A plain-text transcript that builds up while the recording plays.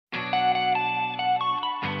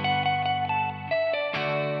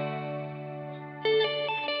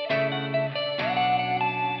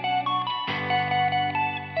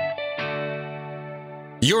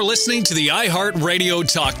You're listening to the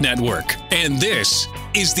iHeartRadio Talk Network, and this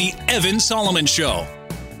is the Evan Solomon Show.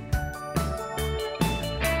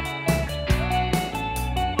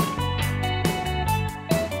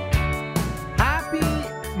 Happy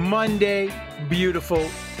Monday, beautiful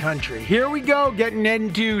country. Here we go, getting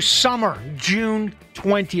into summer, June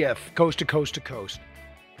 20th, coast to coast to coast.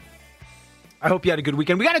 I hope you had a good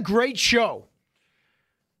weekend. We got a great show.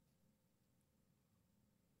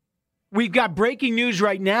 We've got breaking news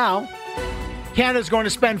right now. Canada's going to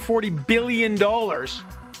spend $40 billion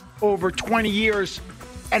over 20 years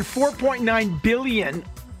and $4.9 billion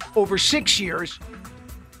over 6 years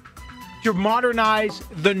to modernize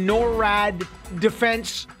the NORAD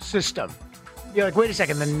defense system. You're like, wait a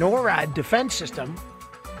second, the NORAD defense system?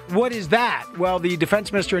 What is that? Well, the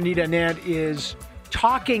Defence Minister Anita Anand is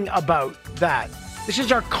talking about that. This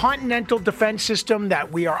is our continental defense system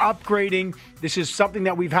that we are upgrading. This is something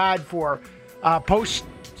that we've had for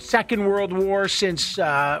post-Second World War since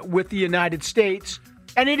with the United States.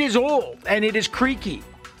 And it is old and it is creaky.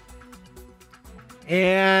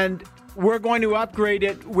 And we're going to upgrade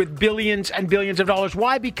it with billions and billions of dollars.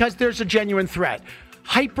 Why? Because there's a genuine threat.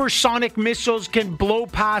 Hypersonic missiles can blow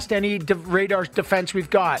past any radar defense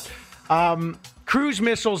we've got. Cruise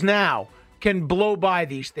missiles now can blow by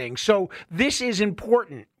these things. So this is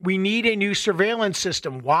important. We need a new surveillance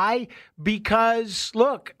system. Why? Because,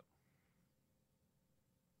 look,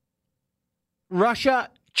 Russia,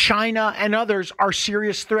 China, and others are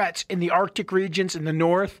serious threats in the Arctic regions in the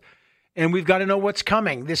north, and we've got to know what's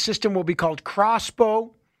coming. This system will be called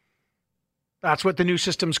Crossbow. That's what the new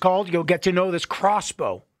system's called. You'll get to know this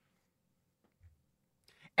Crossbow.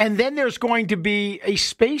 And then there's going to be a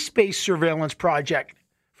space-based surveillance project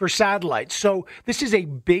for satellites. So this is a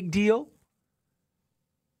big deal.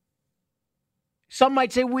 Some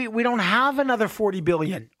might say we don't have another $40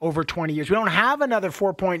 billion over 20 years. We don't have another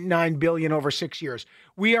 $4.9 billion over 6 years.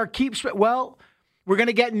 We're going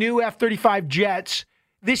to get new F-35 jets.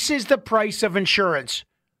 This is the price of insurance.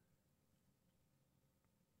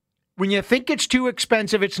 When you think it's too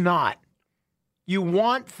expensive, it's not. You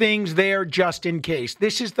want things there just in case.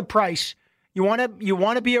 This is the price. You want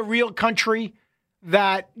to be a real country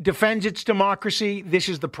that defends its democracy. This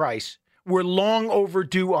is the price. We're long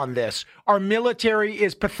overdue on this. Our military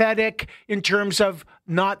is pathetic in terms of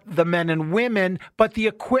not the men and women, but the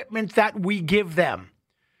equipment that we give them.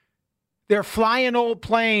 They're flying old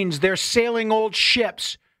planes. They're sailing old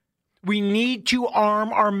ships. We need to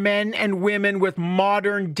arm our men and women with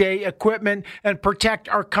modern day equipment and protect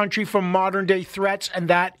our country from modern day threats. And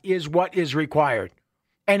that is what is required.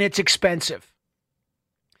 And it's expensive.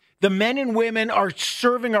 The men and women are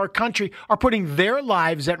serving our country, are putting their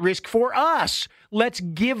lives at risk for us. Let's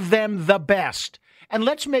give them the best. And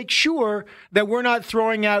let's make sure that we're not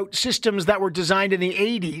throwing out systems that were designed in the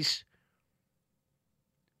 80s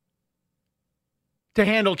to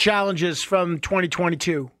handle challenges from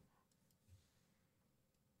 2022.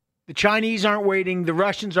 The Chinese aren't waiting. The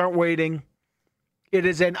Russians aren't waiting. It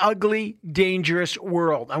is an ugly, dangerous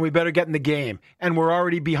world, and we better get in the game. And we're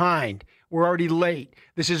already behind. We're already late.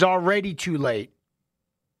 This is already too late.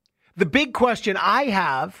 The big question I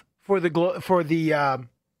have for the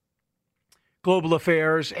global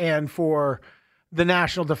affairs and for the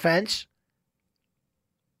national defense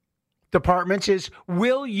departments is,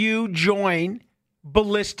 will you join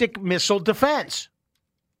ballistic missile defense?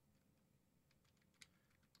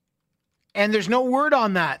 And there's no word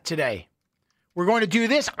on that today. We're going to do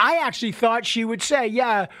this. I actually thought she would say,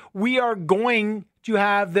 yeah, we are going to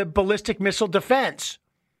have the ballistic missile defense.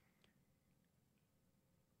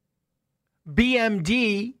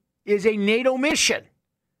 BMD is a NATO mission.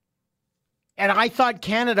 And I thought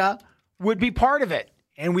Canada would be part of it.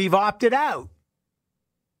 And we've opted out.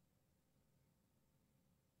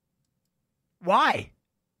 Why?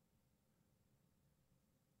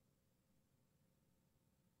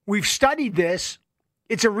 We've studied this.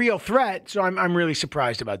 It's a real threat, so I'm really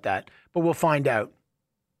surprised about that. But we'll find out.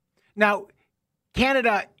 Now,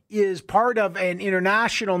 Canada is part of an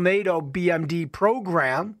international NATO BMD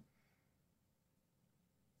program,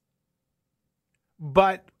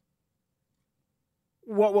 but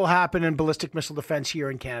what will happen in ballistic missile defense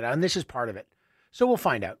here in Canada? And this is part of it. So we'll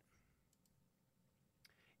find out.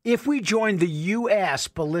 If we join the U.S.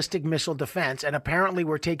 ballistic missile defense, and apparently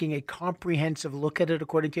we're taking a comprehensive look at it,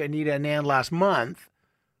 according to Anita Anand last month,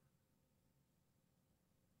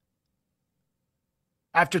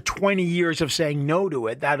 after 20 years of saying no to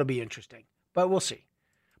it, that'll be interesting. But we'll see.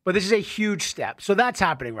 But this is a huge step. So that's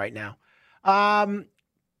happening right now.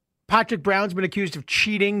 Patrick Brown's been accused of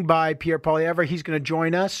cheating by Pierre Poilievre. He's going to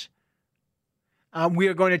join us. We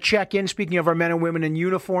are going to check in, speaking of our men and women in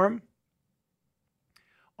uniform,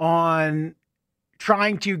 on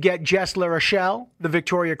trying to get Jess Larochelle the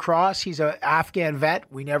Victoria Cross. He's an Afghan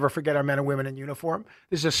vet. We never forget our men and women in uniform.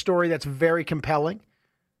 This is a story that's very compelling.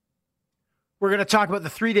 We're going to talk about the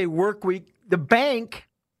 3-day work week. The bank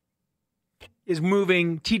is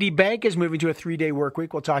moving, TD Bank is moving to a 3-day work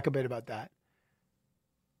week. We'll talk a bit about that.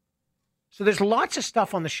 So there's lots of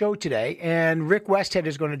stuff on the show today, and Rick Westhead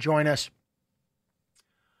is going to join us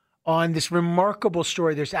on this remarkable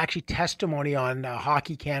story. There's actually testimony on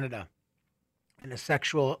Hockey Canada in a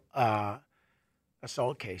sexual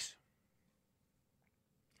assault case.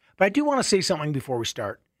 But I do want to say something before we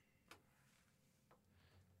start.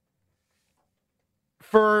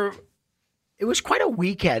 It was quite a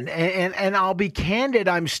weekend, and I'll be candid,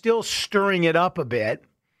 I'm still stirring it up a bit.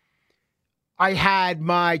 I had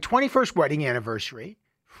my 21st wedding anniversary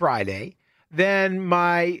Friday. Then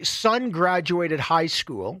my son graduated high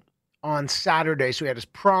school on Saturday, so he had his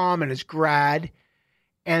prom and his grad.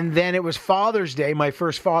 And then it was Father's Day, my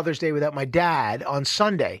first Father's Day without my dad, on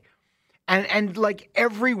Sunday. And like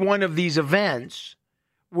every one of these events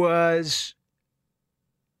was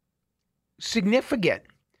significant.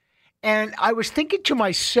 And I was thinking to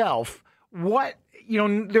myself,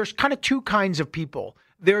 there's kind of two kinds of people.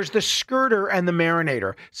 There's the skirter and the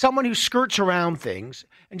marinator, someone who skirts around things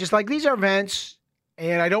and just like, these are events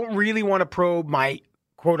and I don't really want to probe my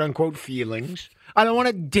quote unquote feelings. I don't want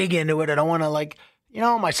to dig into it. I don't want to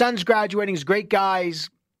my son's graduating. He's a great guy. He's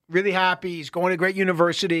really happy. He's going to a great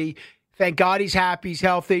university. Thank God he's happy. He's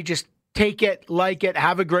healthy. Just take it, like it,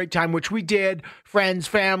 have a great time, which we did. Friends,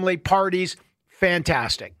 family, parties,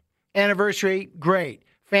 fantastic. Anniversary, great,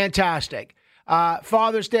 fantastic.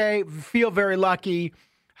 Father's Day, feel very lucky.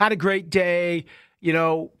 Had a great day.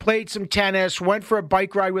 Played some tennis, went for a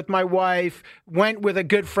bike ride with my wife, went with a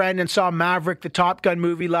good friend and saw Maverick, the Top Gun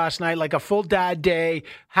movie last night, like a full dad day,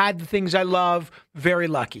 had the things I love, very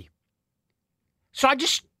lucky. So I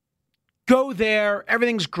just go there,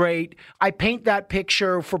 everything's great. I paint that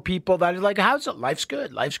picture for people that are like, how's it? Life's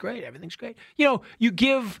good, life's great, everything's great. You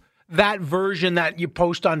give that version that you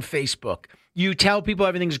post on Facebook. You tell people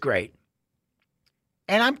everything's great.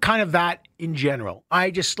 And I'm kind of that in general.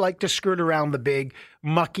 I just like to skirt around the big,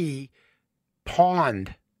 mucky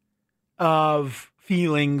pond of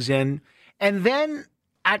feelings. And then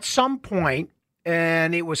at some point,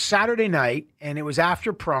 and it was Saturday night, and it was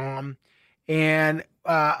after prom, and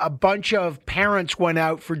a bunch of parents went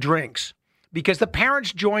out for drinks because the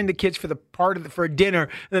parents joined the kids for dinner,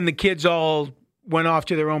 and then the kids all went off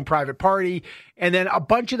to their own private party. And then a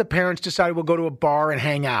bunch of the parents decided we'll go to a bar and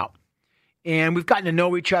hang out. And we've gotten to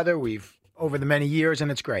know each other over the many years, and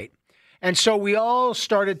it's great. And so we all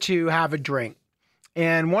started to have a drink.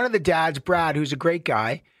 And one of the dads, Brad, who's a great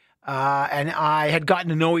guy, and I had gotten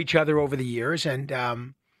to know each other over the years, and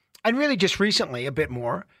really just recently a bit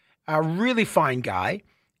more, a really fine guy.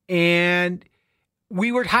 And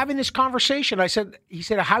we were having this conversation. He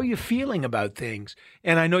said, how are you feeling about things?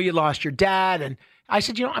 And I know you lost your dad. And I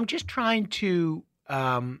said, I'm just trying to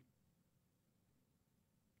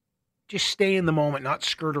just stay in the moment, not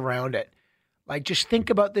skirt around it. Like, just think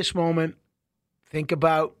about this moment. Think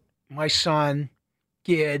about my son,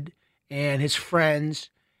 Gid, and his friends,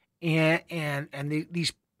 and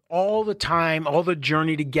these all the time, all the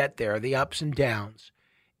journey to get there, the ups and downs,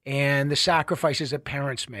 and the sacrifices that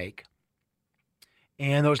parents make,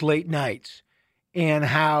 and those late nights, and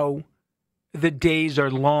how the days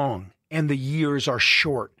are long and the years are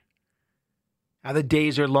short. How the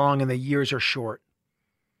days are long and the years are short.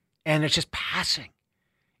 And it's just passing.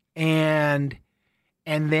 And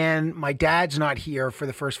then my dad's not here for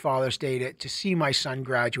the first Father's Day to see my son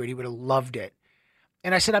graduate. He would have loved it.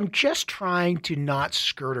 And I said, I'm just trying to not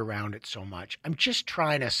skirt around it so much. I'm just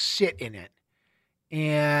trying to sit in it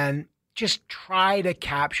and just try to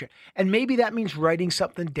capture it. And maybe that means writing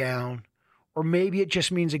something down, or maybe it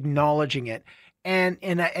just means acknowledging it. And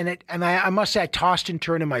I must say, I tossed and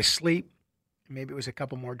turned in my sleep. Maybe it was a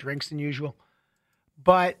couple more drinks than usual.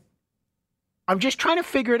 But I'm just trying to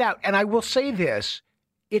figure it out. And I will say this,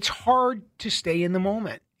 it's hard to stay in the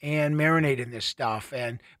moment and marinate in this stuff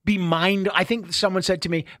and be I think someone said to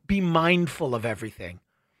me, be mindful of everything.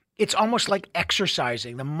 It's almost like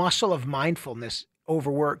exercising. The muscle of mindfulness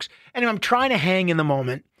overworks. Anyway, I'm trying to hang in the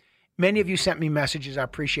moment. Many of you sent me messages. I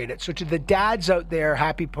appreciate it. So to the dads out there,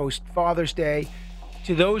 happy post-Father's Day.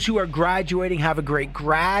 To those who are graduating, have a great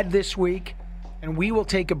grad this week. And we will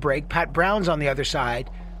take a break. Pat Brown's on the other side.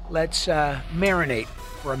 Let's marinate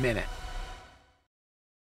for a minute.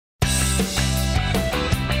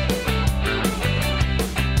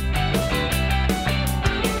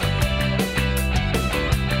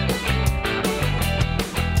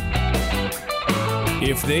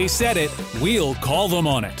 If they said it, we'll call them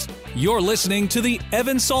on it. You're listening to The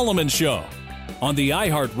Evan Solomon Show on the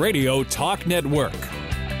iHeartRadio Talk Network.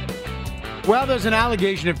 Well, there's an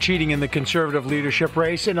allegation of cheating in the Conservative leadership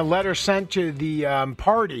race. In a letter sent to the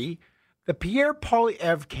party, the Pierre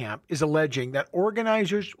Poilievre camp is alleging that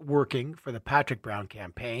organizers working for the Patrick Brown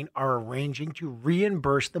campaign are arranging to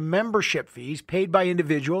reimburse the membership fees paid by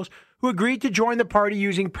individuals who agreed to join the party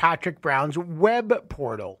using Patrick Brown's web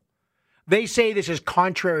portal. They say this is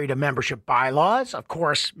contrary to membership bylaws. Of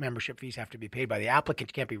course, membership fees have to be paid by the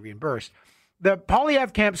applicant, can't be reimbursed. The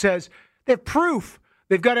Poilievre camp says they have proof.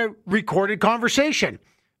 They've got a recorded conversation,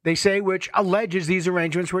 they say, which alleges these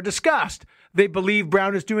arrangements were discussed. They believe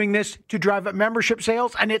Brown is doing this to drive up membership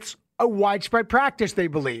sales, and it's a widespread practice, they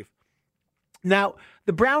believe. Now,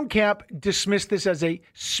 the Brown camp dismissed this as a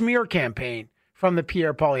smear campaign from the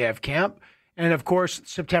Pierre Poilievre camp. And of course,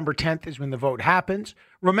 September 10th is when the vote happens.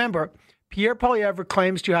 Remember, Pierre Poilievre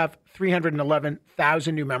claims to have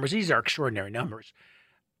 311,000 new members. These are extraordinary numbers.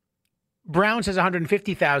 Brown says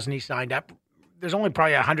 150,000 he signed up. There's only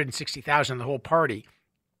probably 160,000 in the whole party.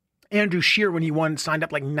 Andrew Scheer, when he won, signed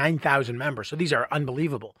up like 9,000 members. So these are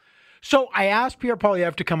unbelievable. So I asked Pierre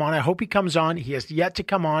Poilievre to come on. I hope he comes on. He has yet to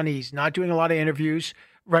come on. He's not doing a lot of interviews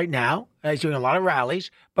right now. He's doing a lot of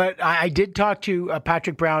rallies. But I did talk to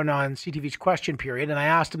Patrick Brown on CTV's Question Period, and I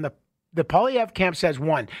asked him, the Poilievre camp says,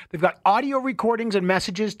 one, they've got audio recordings and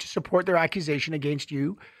messages to support their accusation against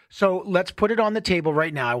you. So let's put it on the table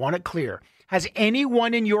right now. I want it clear. Has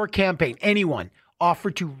anyone in your campaign, anyone,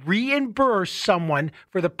 offered to reimburse someone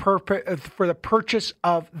for the purchase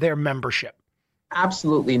of their membership?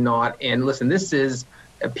 Absolutely not. And listen, this is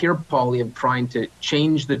Pierre Poilievre trying to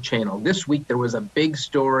change the channel. This week there was a big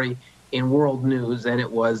story in world news, and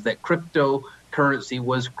it was that cryptocurrency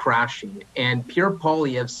was crashing. And Pierre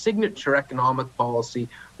Poilievre's signature economic policy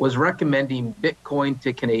was recommending Bitcoin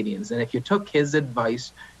to Canadians. And if you took his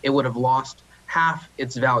advice, it would have lost half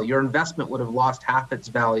its value. Your investment would have lost half its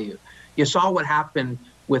value. You saw what happened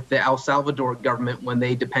with the El Salvador government when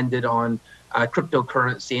they depended on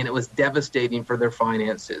cryptocurrency, and it was devastating for their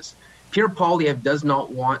finances. Pierre Poilievre does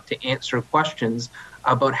not want to answer questions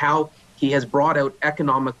about how he has brought out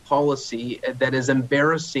economic policy that is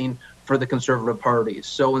embarrassing for the Conservative Party.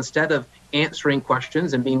 So instead of answering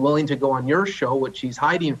questions and being willing to go on your show, which he's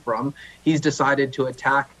hiding from, he's decided to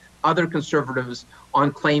attack other Conservatives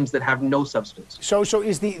on claims that have no substance. So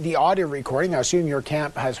is the audio recording, I assume your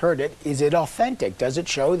camp has heard it, is it authentic? Does it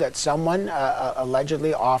show that someone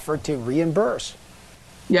allegedly offered to reimburse?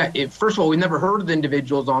 Yeah, first of all, we never heard of the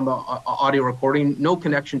individuals on the audio recording, no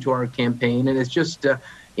connection to our campaign, and it's just,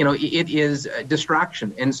 it is a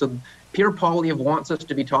distraction. And so Pierre Poilievre wants us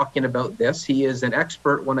to be talking about this. He is an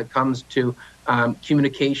expert when it comes to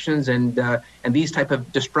communications and these type of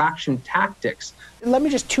distraction tactics. Let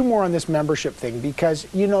me just two more on this membership thing, because,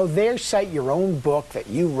 they cite your own book that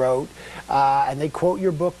you wrote, and they quote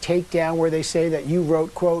your book, Takedown, where they say that you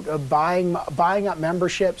wrote, quote, buying up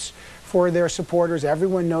memberships for their supporters.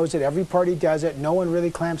 Everyone knows it. Every party does it. No one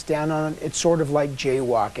really clamps down on it. It's sort of like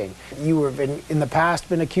jaywalking. You have in the past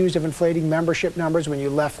been accused of inflating membership numbers when you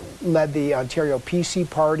led the Ontario PC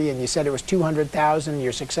party, and you said it was 200,000.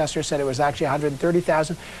 Your successor said it was actually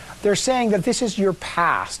 130,000. They're saying that this is your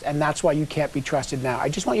past, and that's why you can't be trusted now. I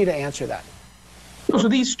just want you to answer that. So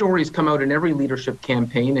these stories come out in every leadership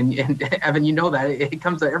campaign, and Evan, you know that. It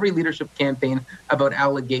comes out every leadership campaign about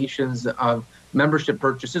allegations of membership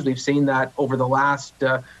purchases. We've seen that over the last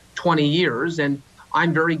 20 years, and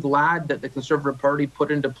I'm very glad that the Conservative Party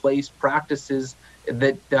put into place practices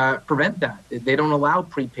that prevent that. They don't allow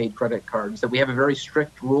prepaid credit cards, that we have a very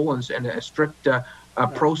strict rule and a strict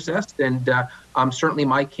process, and certainly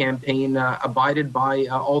my campaign abided by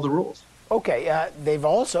all the rules. Okay, they've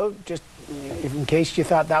also, just in case you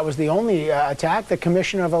thought that was the only attack, the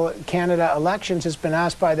Commission of Canada Elections has been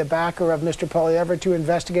asked by the backer of Mr. Poilievre to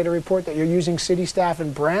investigate a report that you're using city staff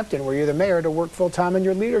in Brampton, where you're the mayor, to work full-time in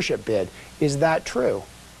your leadership bid. Is that true?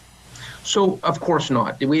 So, of course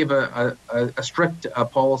not. We have a strict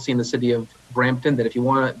policy in the city of Brampton that if you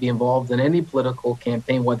want to be involved in any political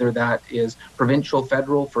campaign, whether that is provincial,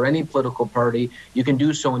 federal, for any political party, you can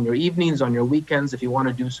do so in your evenings, on your weekends. If you want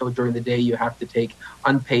to do so during the day, you have to take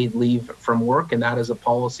unpaid leave from work, and that is a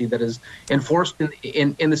policy that is enforced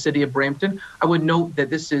in the city of Brampton. I would note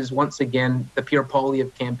that this is, once again, the Pierre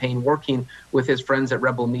Poilievre campaign working with his friends at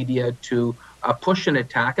Rebel Media to push an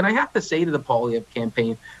attack. And I have to say to the Poilievre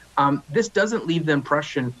campaign, this doesn't leave the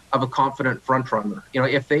impression of a confident frontrunner.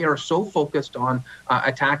 If they are so focused on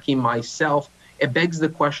attacking myself, it begs the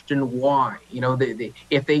question why.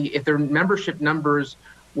 If their membership numbers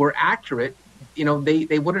were accurate,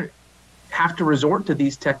 they wouldn't have to resort to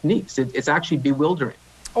these techniques. It's actually bewildering.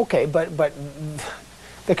 Okay, but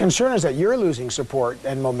the concern is that you're losing support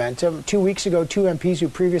and momentum. 2 weeks ago, 2 MPs who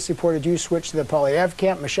previously supported you switched to the Poilievre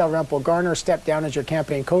camp. Michelle Rempel-Garner stepped down as your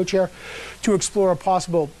campaign co-chair to explore a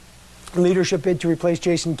possible leadership bid to replace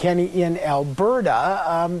Jason Kenney in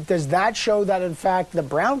Alberta. Does that show that, in fact, the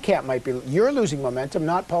Brown camp might be, you're losing momentum,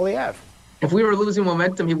 not Poilievre? If we were losing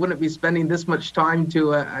momentum, he wouldn't be spending this much time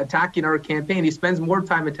to attacking our campaign. He spends more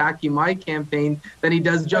time attacking my campaign than he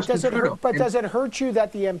does Justin Trudeau. Does it hurt you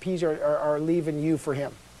that the MPs are leaving you for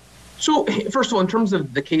him? So, first of all, in terms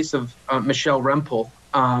of the case of Michelle Rempel,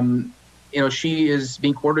 she is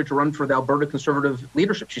being courted to run for the Alberta Conservative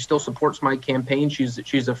leadership. She still supports my campaign.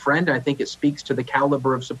 She's a friend. I think it speaks to the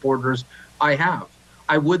caliber of supporters I have.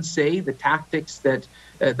 I would say the tactics that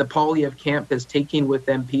the Poilievre camp is taking with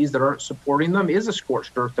MPs that aren't supporting them is a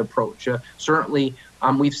scorched earth approach. Certainly,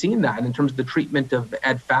 we've seen that in terms of the treatment of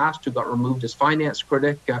Ed Fast, who got removed as finance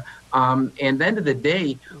critic. And at the end of the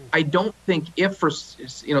day, I don't think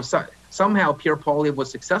somehow Pierre Poilievre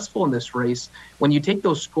was successful in this race, when you take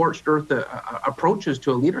those scorched earth approaches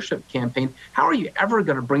to a leadership campaign, how are you ever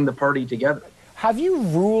going to bring the party together? Have you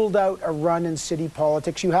ruled out a run in city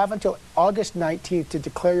politics? You have until August 19th to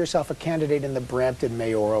declare yourself a candidate in the Brampton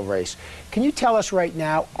mayoral race. Can you tell us right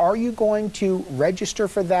now, are you going to register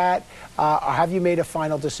for that? Or have you made a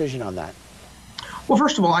final decision on that? Well,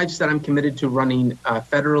 first of all, I've said I'm committed to running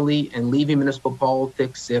federally and leaving municipal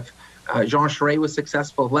politics if Jean Charest was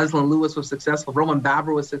successful, if Leslyn Lewis was successful, if Roman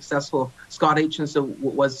Baber was successful, if Scott Aitchison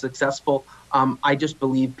was successful. I just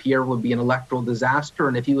believe Pierre would be an electoral disaster.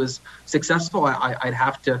 And if he was successful, I'd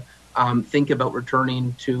have to think about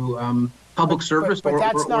returning to public service. But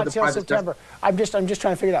that's not till September. I'm just trying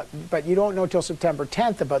to figure it out. But you don't know till September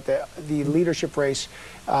 10th about the leadership race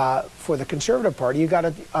for the Conservative Party.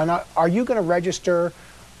 Are you going to register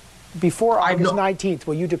before August 19th?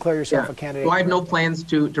 Will you declare yourself a candidate? Well, I have no plans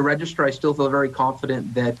to register. I still feel very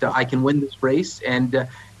confident that I can win this race and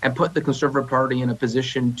put the Conservative Party in a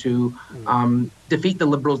position to defeat the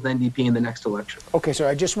Liberals and the NDP in the next election. Okay, so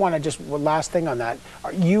I just want to one last thing on that.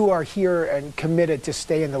 You are here and committed to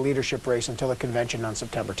stay in the leadership race until the convention on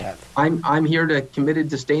September 10th. I'm here committed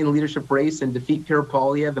to stay in the leadership race and defeat Pierre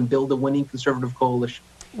Poilievre and build a winning Conservative coalition.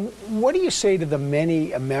 What do you say to the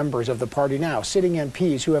many members of the party now, sitting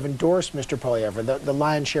MPs who have endorsed Mr. Poilievre, the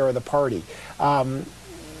lion's share of the party,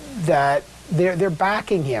 that they're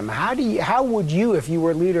backing him? How would you, if you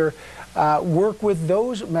were leader, work with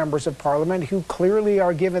those members of Parliament who clearly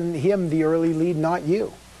are giving him the early lead, not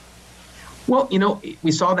you? Well,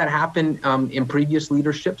 we saw that happen in previous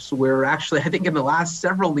leaderships where actually I think in the last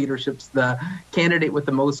several leaderships, the candidate with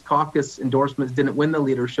the most caucus endorsements didn't win the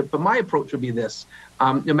leadership. But my approach would be this.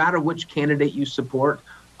 No matter which candidate you support,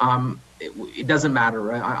 it doesn't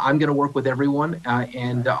matter. I'm going to work with everyone,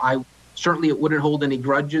 and certainly it wouldn't hold any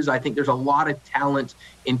grudges. I think there's a lot of talent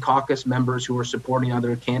in caucus members who are supporting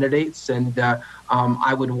other candidates, and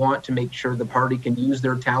I would want to make sure the party can use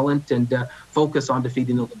their talent and focus on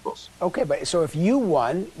defeating the Liberals. Okay, but so if you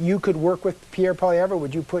won, you could work with Pierre Poilievre.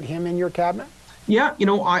 Would you put him in your cabinet? Yeah,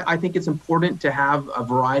 I think it's important to have a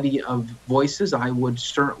variety of voices. I would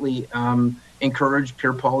certainly encourage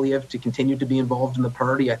Pierre Poilievre to continue to be involved in the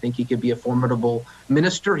party. I think he could be a formidable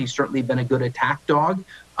minister. He's certainly been a good attack dog.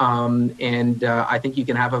 And I think you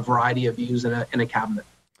can have a variety of views in a cabinet.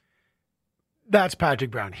 That's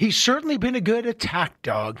Patrick Brown. He's certainly been a good attack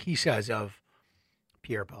dog, he says, of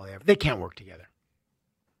Pierre Poilievre. They can't work together.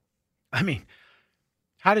 I mean,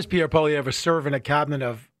 how does Pierre Poilievre serve in a cabinet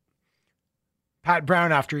of Pat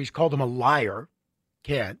Brown after he's called him a liar?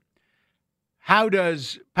 Can't. How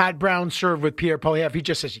does Pat Brown serve with Pierre Poilievre? He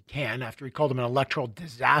just says he can after he called him an electoral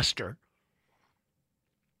disaster.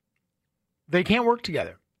 They can't work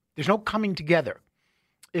together. There's no coming together.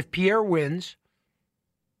 If Pierre wins,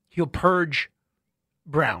 he'll purge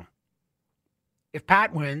Brown. If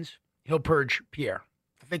Pat wins, he'll purge Pierre.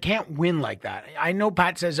 They can't win like that. I know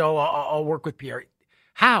Pat says, I'll work with Pierre.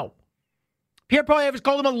 How? Pierre Poilievre has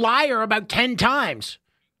called him a liar about 10 times.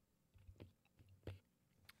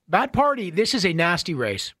 Bad party. This is a nasty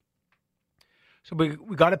race. So we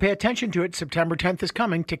got to pay attention to it. September 10th is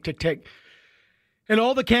coming. Tick, tick, tick. And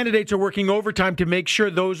all the candidates are working overtime to make sure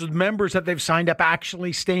those members that they've signed up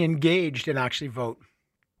actually stay engaged and actually vote.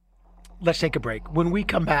 Let's take a break. When we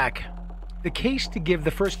come back, the case to give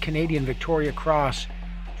the first Canadian Victoria Cross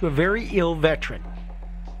to a very ill veteran.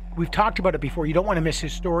 We've talked about it before. You don't want to miss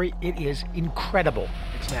his story. It is incredible.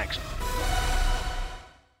 It's next.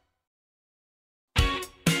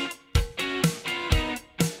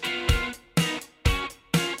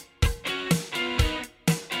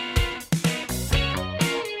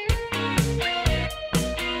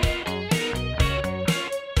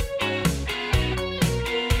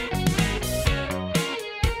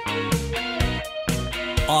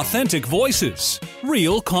 Authentic voices,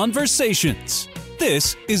 real conversations.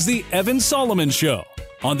 This is the Evan Solomon Show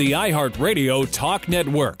on the iHeartRadio Talk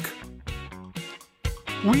Network.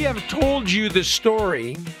 We have told you the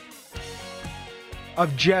story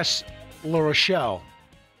of Jess Larochelle.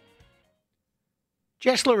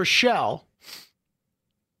 Jess Larochelle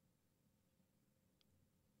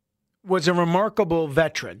was a remarkable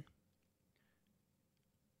veteran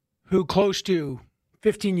who close to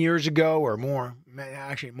 15 years ago or more,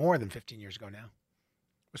 actually more than 15 years ago now,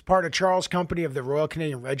 was part of Charles' company of the Royal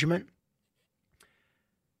Canadian Regiment.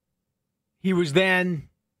 He was then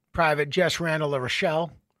Private Jess Randall Larochelle,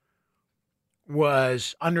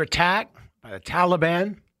 was under attack by the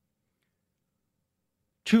Taliban.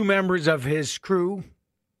 2 members of his crew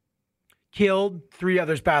killed, 3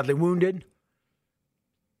 others badly wounded.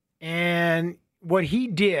 And what he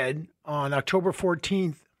did on October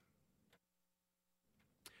 14th,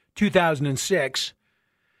 2006,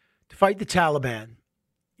 to fight the Taliban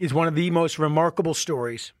is one of the most remarkable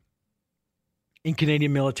stories in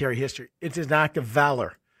Canadian military history. It's an act of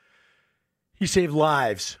valor. He saved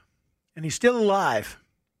lives, and he's still alive.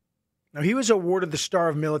 Now, he was awarded the Star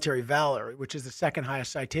of Military Valor, which is the second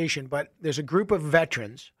highest citation, but there's a group of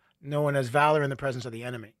veterans known as Valour in the Presence of the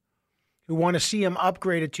Enemy who want to see him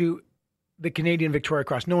upgraded to the Canadian Victoria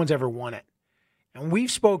Cross. No one's ever won it. And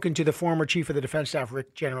we've spoken to the former Chief of the Defence Staff,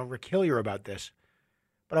 General Rick Hillier, about this.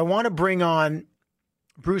 But I want to bring on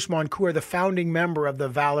Bruce Moncur, the founding member of the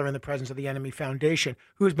Valour in the Presence of the Enemy Foundation,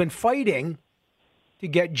 who has been fighting to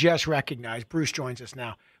get Jess recognized. Bruce joins us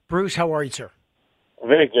now. Bruce, how are you, sir?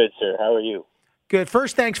 Very good, sir. How are you? Good.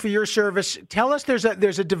 First, thanks for your service. Tell us there's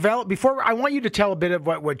a develop. Before, I want you to tell a bit of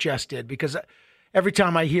what Jess did, because every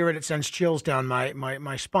time I hear it, it sends chills down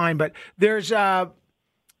my spine. But there's a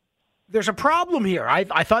problem here.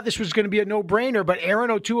 I thought this was going to be a no-brainer, but Aaron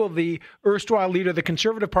O'Toole, the erstwhile leader of the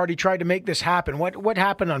Conservative Party, tried to make this happen. What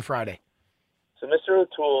happened on Friday? So Mr.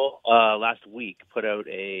 O'Toole last week put out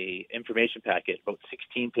a information packet, about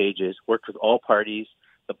 16 pages, worked with all parties.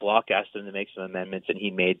 The Bloc asked him to make some amendments, and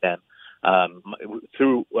he made them.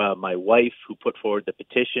 Through my wife, who put forward the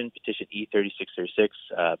petition E3636,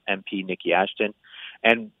 MP Nikki Ashton,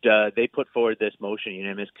 and they put forward this motion,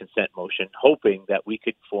 unanimous consent motion, hoping that we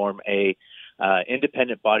could form a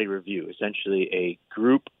independent body review, essentially a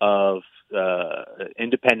group of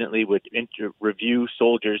independently would review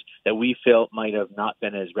soldiers that we felt might have not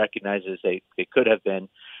been as recognized as they could have been,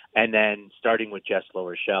 and then starting with Jess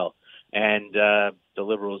Larochelle. And the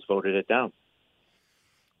Liberals voted it down.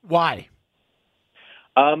 Why?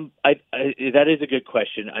 That is a good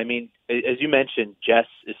question. I mean, as you mentioned, Jess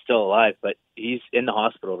is still alive, but he's in the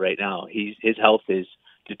hospital right now. His health is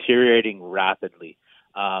deteriorating rapidly.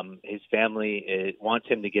 His family wants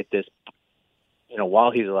him to get this,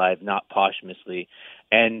 while he's alive, not posthumously.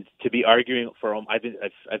 And to be arguing for him,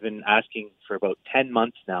 I've been asking for about 10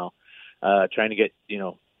 months now, trying to get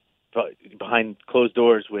behind closed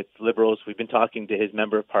doors with Liberals. We've been talking to his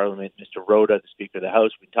member of Parliament, Mr. Rhoda, the Speaker of the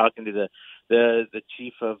House. We've been talking to the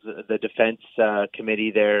Chief of the Defence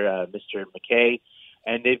Committee there, Mr. McKay,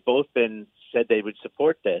 and they've both said they would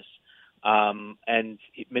support this. And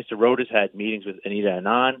Mr. Rhoda's had meetings with Anita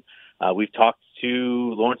Anand. We've talked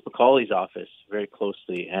to Lawrence Macaulay's office very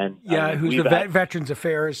closely, and who's the Veterans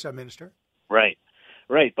Affairs Minister, right,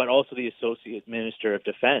 but also the Associate Minister of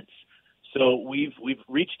Defence. So we've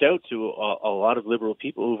reached out to a lot of Liberal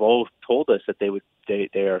people who've all told us that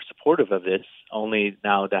they are supportive of this. Only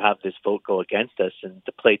now to have this vote go against us and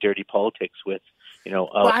to play dirty politics with, I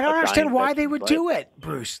don't understand why they would do it,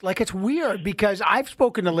 Bruce. Like, it's weird, because I've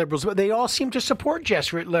spoken to Liberals, but they all seem to support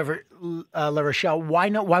Jess Larochelle. Why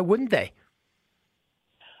not? Why wouldn't they?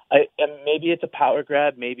 Maybe it's a power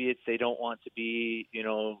grab. Maybe it's they don't want to be,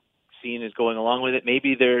 seen as going along with it.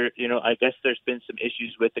 Maybe I guess there's been some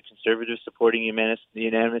issues with the Conservatives supporting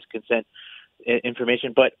unanimous consent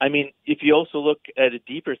information. But I mean, if you also look at a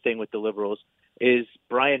deeper thing with the Liberals, is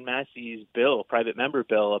Brian Massey's bill, private member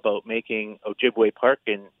bill, about making Ojibwe Park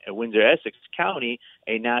in Windsor, Essex County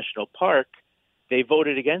a national park. They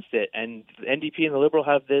voted against it, and the NDP and the Liberal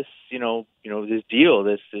have this, this deal.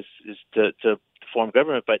 This is to form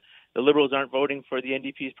government, but the Liberals aren't voting for the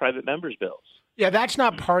NDP's private members' bills. Yeah, that's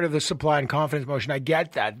not part of the supply and confidence motion. I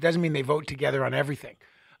get that. It doesn't mean they vote together on everything.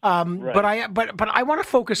 Right. But I want to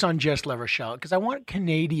focus on Jess Larochelle, because I want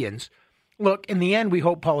Canadians. Look, in the end, we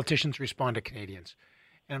hope politicians respond to Canadians.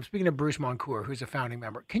 And I'm speaking to Bruce Moncur, who's a founding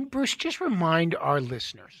member. Can Bruce just remind our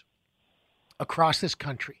listeners across this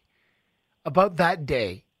country about that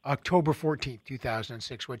day, October 14th,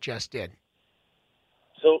 2006, what Jess did?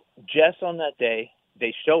 So Jess, on that day,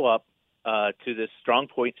 they show up to the Strong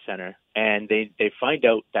Point Center, and they find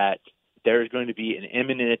out that there is going to be an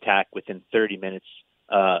imminent attack within 30 minutes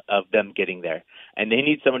of them getting there. And they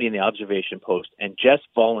need somebody in the observation post, and Jess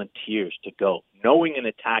volunteers to go, knowing an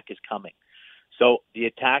attack is coming. So the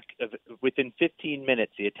attack, within 15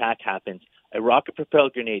 minutes, the attack happens. A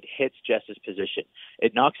rocket-propelled grenade hits Jess's position.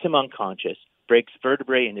 It knocks him unconscious, breaks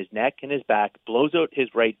vertebrae in his neck and his back, blows out his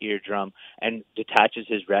right eardrum, and detaches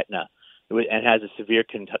his retina, and has a severe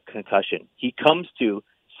concussion. He comes to,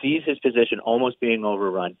 sees his position almost being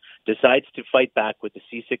overrun, decides to fight back with the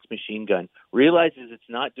C6 machine gun, realizes it's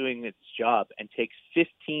not doing its job, and takes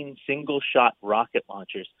 15 single-shot rocket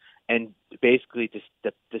launchers and basically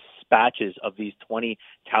dispatches of these 20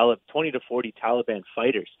 to 40 Taliban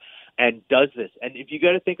fighters, and does this. And if you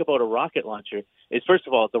got to think about a rocket launcher, is first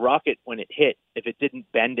of all, the rocket, when it hit, if it didn't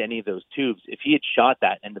bend any of those tubes, if he had shot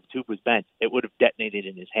that and the tube was bent, it would have detonated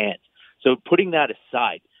in his hands. So putting that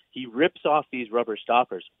aside, he rips off these rubber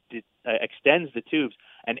stoppers, extends the tubes,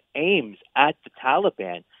 and aims at the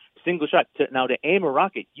Taliban. Single shot. Now, to aim a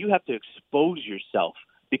rocket, you have to expose yourself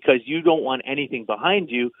because you don't want anything behind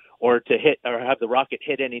you or to hit or have the rocket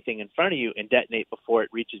hit anything in front of you and detonate before it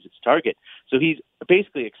reaches its target. So he's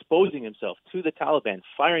basically exposing himself to the Taliban,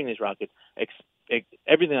 firing these rockets,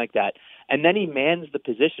 everything like that. And then he mans the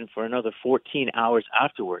position for another 14 hours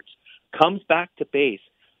afterwards, comes back to base,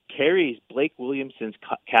 carries Blake Williamson's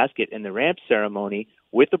casket in the ramp ceremony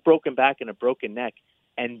with a broken back and a broken neck,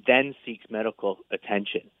 and then seeks medical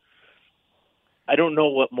attention. I don't know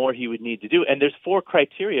what more he would need to do. And there's 4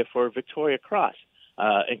 criteria for a Victoria Cross.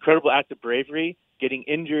 Incredible act of bravery, getting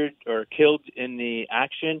injured or killed in the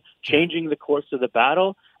action, changing the course of the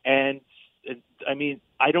battle. And, I mean,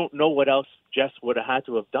 I don't know what else Jess would have had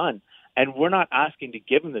to have done. And we're not asking to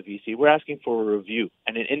give him the VC. We're asking for a review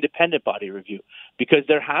and an independent body review because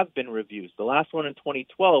there have been reviews. The last one in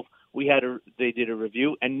 2012, they did a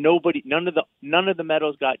review, and none of the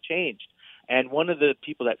medals got changed. And one of the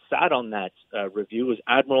people that sat on that review was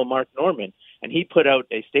Admiral Mark Norman, and he put out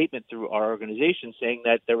a statement through our organization saying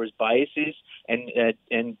that there was biases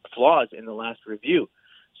and flaws in the last review.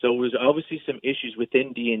 So it was obviously some issues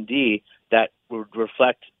within D&D that would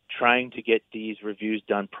reflect trying to get these reviews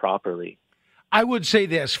done properly. I would say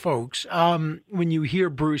this, folks, when you hear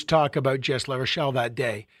Bruce talk about Jess Larochelle that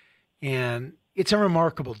day, and it's a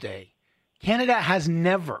remarkable day. Canada has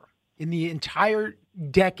never, in the entire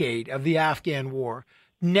decade of the Afghan war,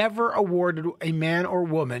 never awarded a man or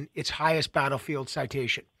woman its highest battlefield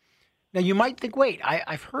citation. Now, you might think, wait,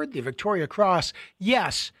 I've heard the Victoria Cross.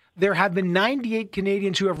 Yes, there have been 98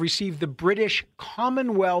 Canadians who have received the British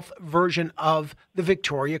Commonwealth version of the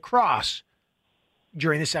Victoria Cross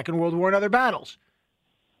during the Second World War and other battles.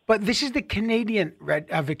 But this is the Canadian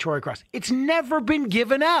Victoria Cross. It's never been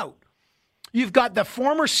given out. You've got the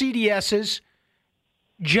former CDSs,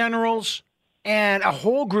 generals, and a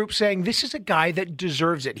whole group saying this is a guy that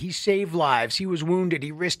deserves it. He saved lives. He was wounded.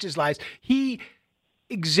 He risked his lives. He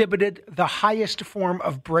exhibited the highest form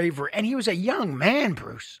of bravery. And he was a young man,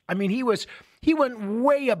 Bruce. I mean, he went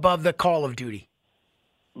way above the call of duty.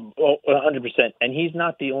 Well, 100%. And he's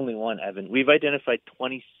not the only one, Evan. We've identified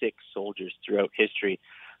 26 soldiers throughout history.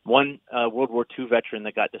 One World War II veteran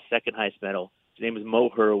that got the second highest medal. His name was Mo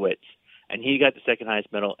Hurwitz. And he got the second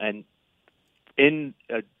highest medal. And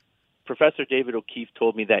Professor David O'Keefe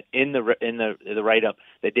told me that in the write-up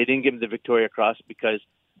that they didn't give him the Victoria Cross because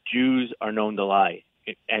Jews are known to lie,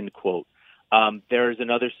 end quote. There is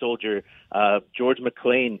another soldier, George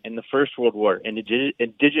McLean, in the First World War, an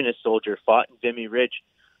indigenous soldier, fought in Vimy Ridge,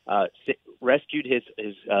 rescued his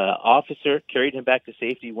officer, carried him back to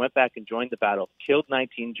safety, went back and joined the battle, killed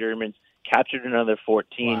 19 Germans, captured another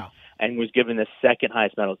 14, wow, and was given the second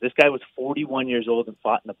highest medal. This guy was 41 years old and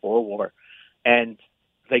fought in the Boer War. And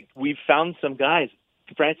we've found some guys,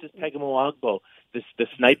 Francis Pegamo-Ogbo, the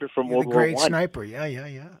sniper from World War I. The great sniper,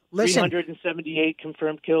 yeah. Listen, 378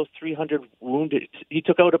 confirmed kills, 300 wounded. He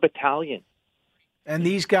took out a battalion. And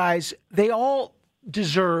these guys, they all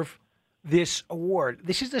deserve this award.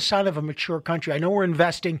 This is the sign of a mature country. I know we're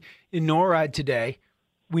investing in NORAD today.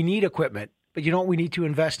 We need equipment, but you know what we need to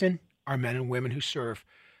invest in? Our men and women who serve.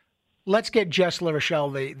 Let's get Jess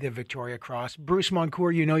Larochelle the Victoria Cross. Bruce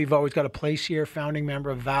Moncur, you know you've always got a place here, founding member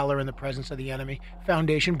of Valour in the Presence of the Enemy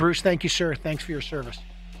Foundation. Bruce, thank you, sir. Thanks for your service.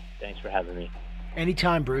 Thanks for having me.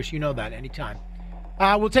 Anytime, Bruce. You know that. Anytime.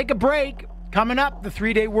 We'll take a break. Coming up, the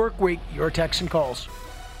 3-day work week. Your texts and calls.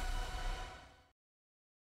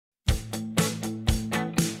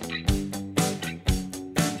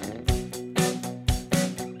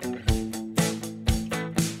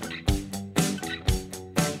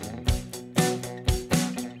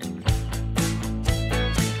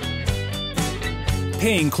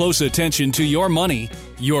 paying close attention to your money,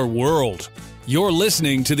 your world. You're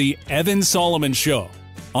listening to The Evan Solomon Show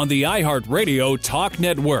on the iHeartRadio Talk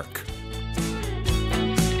Network.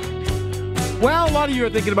 Well, a lot of you are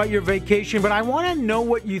thinking about your vacation, but I want to know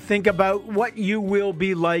what you think about what you will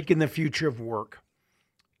be like in the future of work.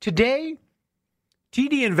 Today,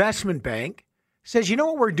 TD Investment Bank says, you know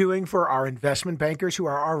what we're doing for our investment bankers who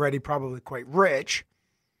are already probably quite rich?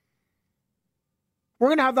 We're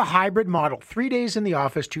going to have the hybrid model, 3 days in the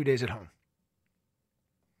office, 2 days at home.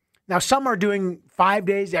 Now, some are doing 5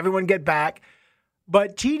 days, everyone get back.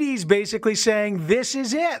 But TD's basically saying, this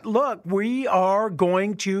is it. Look, we are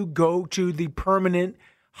going to go to the permanent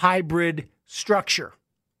hybrid structure.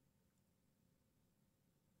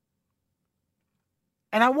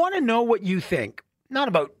 And I want to know what you think, not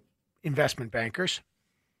about investment bankers,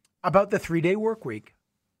 about the 3-day work week.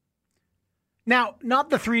 Now,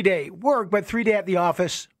 not the 3-day work, but 3-day at the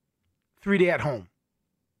office, 3-day at home.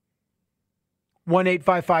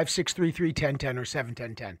 1-855-633-1010 or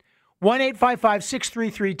 71010.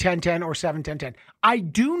 1-855-633-1010 or 71010. I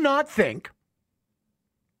do not think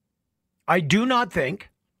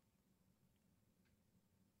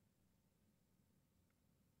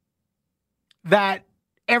that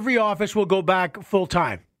every office will go back full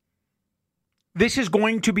time. This is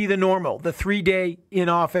going to be the normal, the 3-day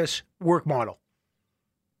in-office work model.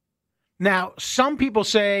 Now, some people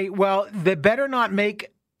say, well, they better not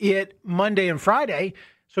make it Monday and Friday,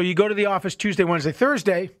 so you go to the office Tuesday, Wednesday,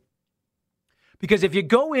 Thursday, because if you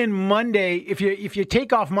go in Monday, if you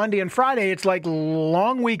take off Monday and Friday, it's like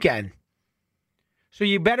long weekend. So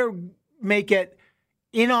you better make it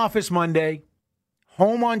in office Monday,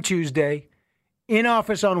 home on Tuesday, in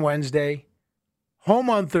office on Wednesday, home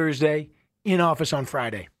on Thursday, in office on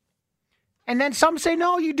Friday. And then some say,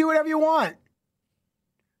 no, you do whatever you want.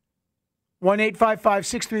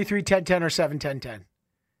 1-855-633-1010 or 71010.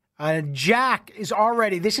 Jack is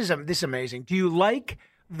already, this is amazing. Do you like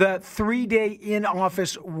the 3-day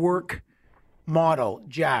in-office work model?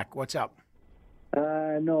 Jack, what's up?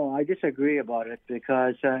 No, I disagree about it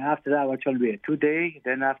because after that, what's going to be a 2-day,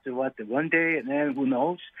 then after what, the 1 day, and then who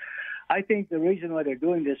knows? I think the reason why they're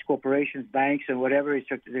doing this, corporations, banks, and whatever, is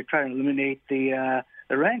they're trying to eliminate the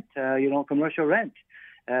rent, commercial rent.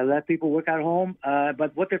 Let people work at home.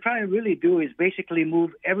 But what they're trying to really do is basically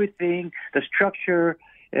move everything, the structure,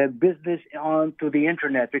 business onto the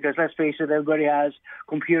internet, because let's face it, everybody has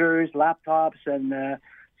computers, laptops, and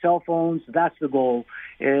cell phones. That's the goal.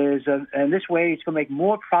 And this way, it's going to make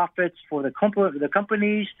more profits for the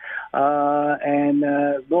companies. What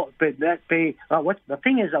the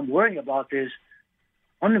thing is, I'm worrying about is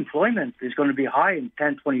unemployment is going to be high in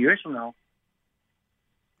 10, 20 years from now.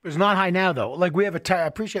 It's not high now, though. Like we have I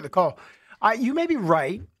appreciate the call. You may be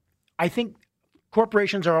right. I think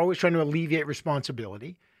corporations are always trying to alleviate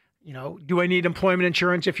responsibility. You know, do I need employment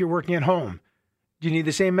insurance if you're working at home? Do you need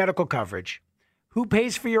the same medical coverage? Who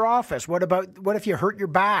pays for your office? What if you hurt your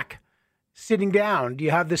back sitting down? Do you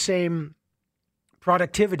have the same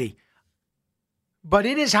productivity? But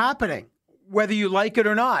it is happening, whether you like it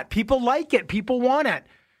or not. People like it. People want it.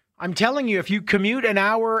 I'm telling you, if you commute an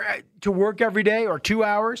hour to work every day or 2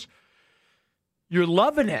 hours, you're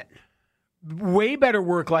loving it. Way better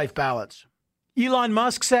work-life balance. Elon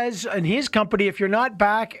Musk says in his company, if you're not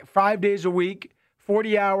back 5 days a week,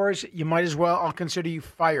 40 hours, you might as well, I'll consider you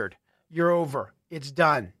fired. You're over. It's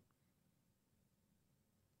done.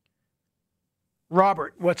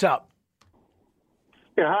 Robert, what's up?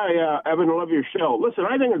 Yeah, hi, Evan. I love your show. Listen,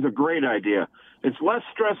 I think it's a great idea. It's less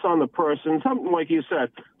stress on the person. Something like you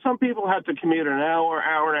said, some people have to commute an hour,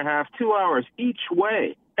 hour and a half, 2 hours each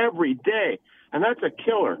way every day, and that's a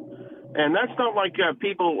killer. And that's not like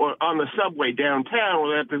people on the subway downtown where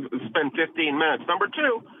they have to spend 15 minutes. Number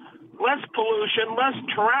two, less pollution, less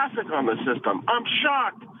traffic on the system. I'm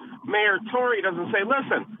shocked Mayor Tory doesn't say,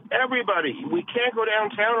 listen, everybody, we can't go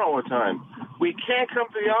downtown all the time. We can't come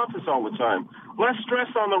to the office all the time. Less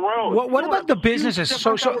stress on the road. What about the businesses?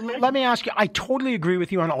 So let me ask you, I totally agree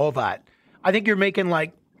with you on all that. I think you're making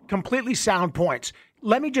like completely sound points.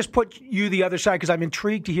 Let me just put you the other side because I'm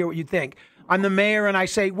intrigued to hear what you think. I'm the mayor and I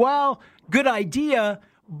say, well, good idea,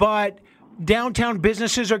 but downtown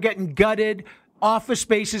businesses are getting gutted. Office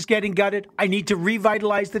space is getting gutted. I need to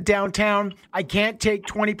revitalize the downtown. I can't take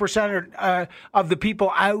 20% of the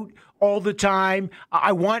people out all the time.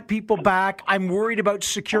 I want people back. I'm worried about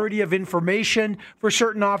security of information for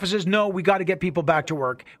certain offices. No, we got to get people back to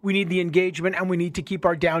work. We need the engagement and we need to keep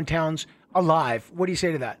our downtowns alive. What do you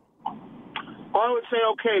say to that? Well, I would say,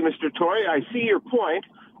 okay, Mr. Tory, I see your point.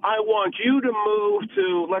 I want you to move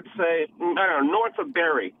to, let's say, north of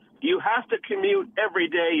Barrie. You have to commute every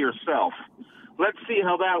day yourself. Let's see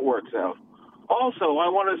how that works out. Also, I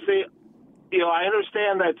want to see, I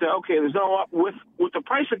understand that, there's no, with the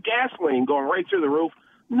price of gasoline going right through the roof,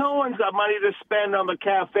 no one's got money to spend on the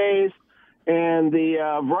cafes and the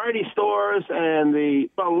variety stores and the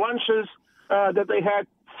lunches that they had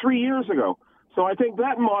 3 years ago. So I think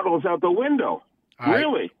that model is out the window. All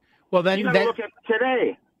really? Right. Well, then you got to look at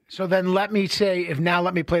today. So then let me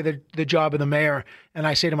play the job of the mayor, and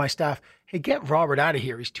I say to my staff, hey, get Robert out of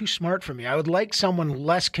here. He's too smart for me. I would like someone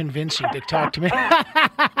less convincing to talk to me.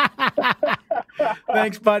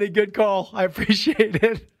 Thanks, buddy. Good call. I appreciate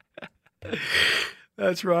it.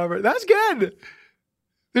 That's Robert. That's good.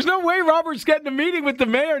 There's no way Robert's getting a meeting with the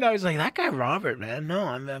mayor. And I was like, that guy Robert, man. No,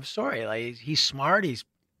 I'm sorry. Like, he's smart. He's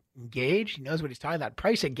engaged. He knows what he's talking about.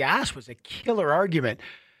 Price of gas was a killer argument.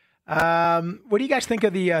 What do you guys think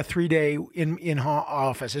of the 3-day in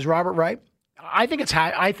office? Is Robert right? I think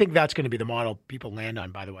that's going to be the model people land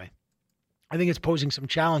on, by the way. I think it's posing some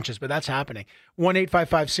challenges, but that's happening.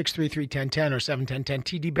 1-855-633-1010 or 71010.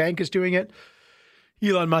 TD Bank is doing it.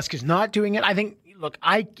 Elon Musk is not doing it. I think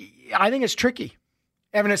it's tricky.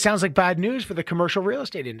 Evan, it sounds like bad news for the commercial real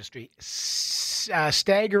estate industry.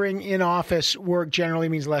 Staggering in-office work generally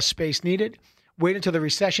means less space needed. Wait until the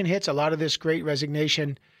recession hits. A lot of this great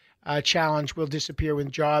resignation challenge will disappear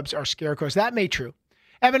when jobs are scarecrows. That may be true.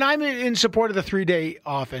 Evan, I'm in support of the 3-day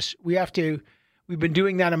office. We've been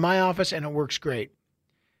doing that in my office, and it works great.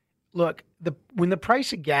 Look, when the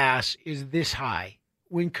price of gas is this high,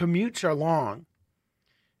 when commutes are long,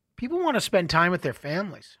 people want to spend time with their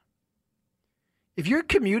families. If you're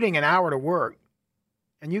commuting an hour to work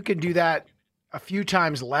and you can do that a few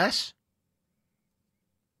times less,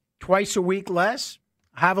 twice a week less,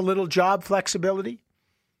 have a little job flexibility,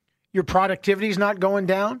 your productivity is not going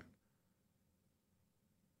down.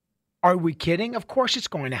 Are we kidding? Of course it's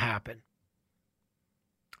going to happen.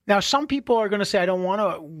 Now, some people are going to say, I don't want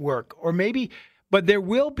to work, or maybe, but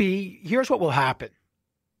here's what will happen.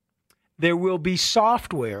 There will be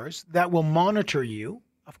softwares that will monitor you,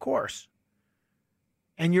 of course,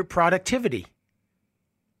 and your productivity.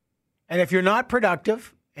 And if you're not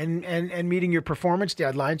productive and meeting your performance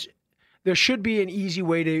deadlines, there should be an easy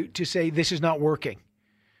way to say this is not working.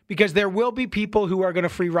 Because there will be people who are going to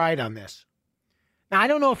free ride on this. Now, I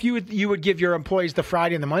don't know if you would give your employees the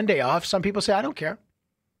Friday and the Monday off. Some people say, I don't care.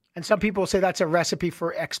 And some people say that's a recipe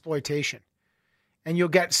for exploitation. And you'll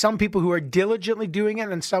get some people who are diligently doing it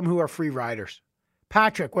and some who are free riders.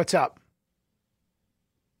 Patrick, what's up?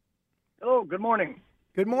 Hello, good morning.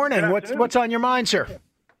 Good morning. What's on your mind, sir?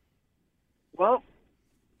 Well,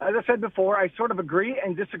 as I said before, I sort of agree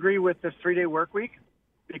and disagree with this 3-day work week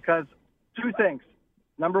because two things.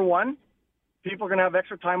 Number one, people are going to have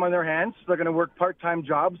extra time on their hands. So they're going to work part-time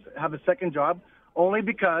jobs, have a second job, only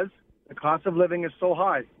because the cost of living is so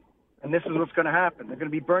high. And this is what's going to happen. They're going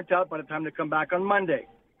to be burnt out by the time they come back on Monday.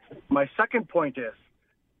 My second point is,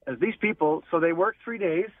 as these people, so they work 3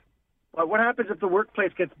 days, but what happens if the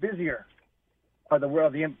workplace gets busier? Are the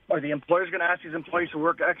employers going to ask these employees to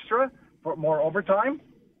work extra for more overtime?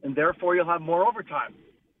 And therefore you'll have more overtime.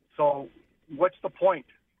 So what's the point?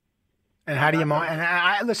 And how do you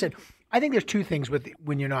monitor? Listen, I think there's two things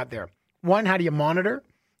when you're not there. One, how do you monitor?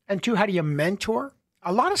 And two, how do you mentor?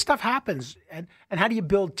 A lot of stuff happens. And how do you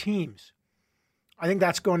build teams? I think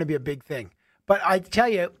that's going to be a big thing. But I tell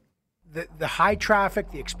you, the high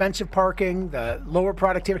traffic, the expensive parking, the lower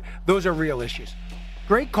productivity, those are real issues.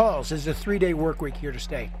 Great calls. Is a 3-day work week here to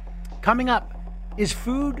stay. Coming up, is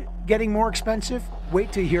food getting more expensive?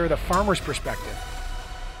 Wait to hear the farmer's perspective.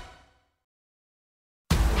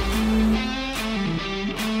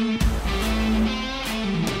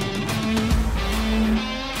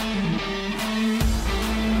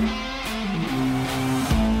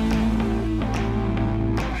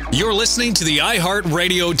 You're listening to the iHeart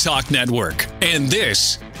Radio Talk Network, and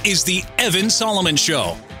this is the Evan Solomon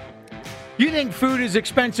Show. You think food is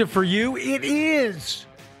expensive for you? It is.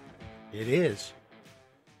 It is.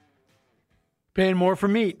 Paying more for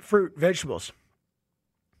meat, fruit, vegetables.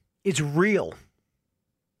 It's real.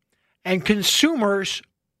 And consumers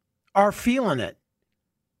are feeling it.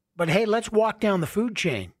 But hey, let's walk down the food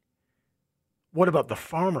chain. What about the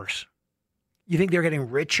farmers? You think they're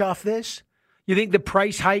getting rich off this? You think the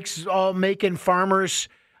price hikes is all making farmers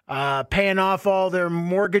paying off all their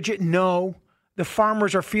mortgage? No, the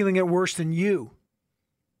farmers are feeling it worse than you.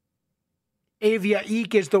 Avia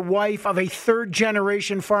Eek is the wife of a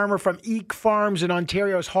third-generation farmer from Eek Farms in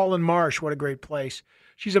Ontario's Holland, Marsh. What a great place.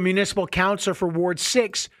 She's a municipal councillor for Ward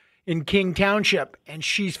 6 in King Township, and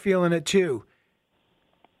she's feeling it too.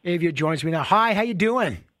 Avia joins me now. Hi, how you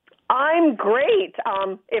doing? I'm great.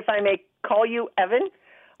 If I may call you Evan.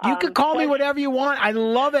 You can call me whatever you want. I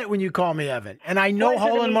love it when you call me Evan. And I know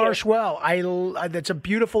Holland Marsh well. That's a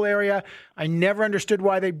beautiful area. I never understood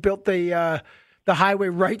why they built the highway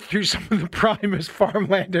right through some of the primest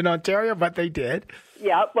farmland in Ontario, but they did.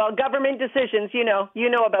 Yeah, well, government decisions, you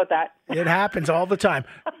know about that. It happens all the time.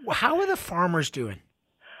 How are the farmers doing?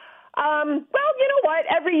 Well, you know what?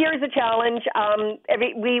 Every year is a challenge.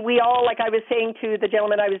 We all, like I was saying to the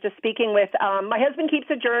gentleman I was just speaking with, my husband keeps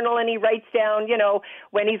a journal and he writes down,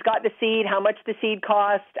 when he's got the seed, how much the seed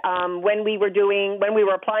cost, when we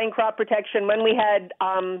were applying crop protection, when we had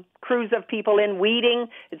crews of people in weeding.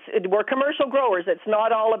 We're commercial growers. It's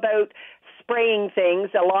not all about spraying things.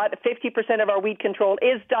 50% of our weed control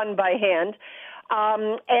is done by hand.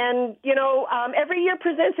 Every year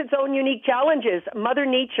presents its own unique challenges. Mother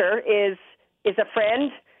Nature is a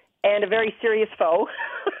friend and a very serious foe.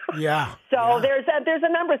 Yeah. So there's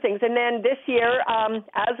a number of things. And then this year,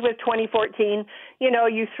 as with 2014,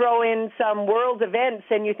 you throw in some world events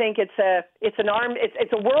and you think it's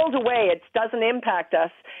a world away. It doesn't impact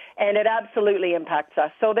us, and it absolutely impacts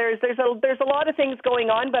us. So there's a lot of things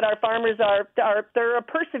going on, but our farmers they're a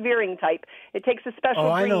persevering type. It takes a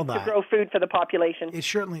special breed to grow food for the population. It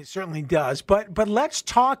certainly does. But let's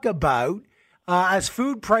talk about as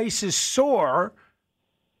food prices soar.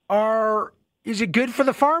 Is it good for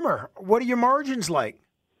the farmer? What are your margins like?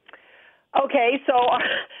 Okay, so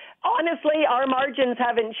honestly, our margins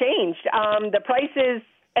haven't changed. The prices,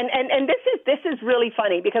 and this is really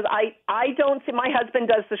funny because I don't see, my husband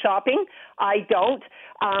does the shopping. I don't.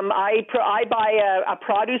 I buy a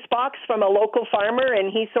produce box from a local farmer,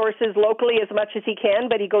 and he sources locally as much as he can,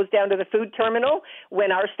 but he goes down to the food terminal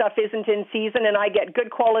when our stuff isn't in season, and I get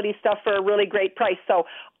good quality stuff for a really great price. So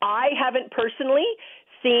I haven't personally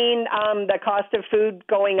seen the cost of food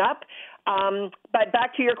going up. But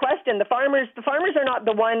back to your question, the farmers are not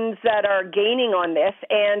the ones that are gaining on this,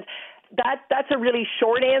 and that's a really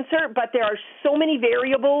short answer, but there are so many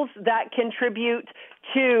variables that contribute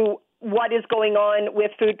to what is going on with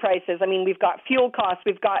food prices. I mean, we've got fuel costs,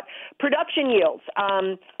 we've got production yields.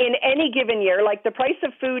 In any given year, like the price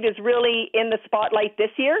of food is really in the spotlight this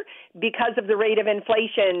year because of the rate of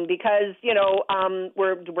inflation, because,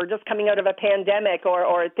 we're just coming out of a pandemic or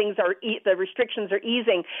the restrictions are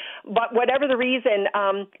easing. But whatever the reason,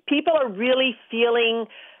 people are really feeling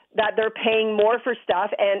that they're paying more for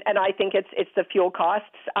stuff, and I think it's the fuel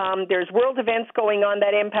costs. There's world events going on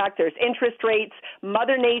that impact. There's interest rates,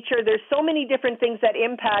 Mother Nature. There's so many different things that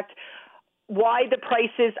impact why the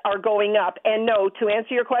prices are going up. And no, to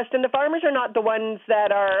answer your question, the farmers are not the ones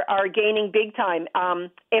that are gaining big time.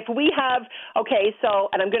 If we have,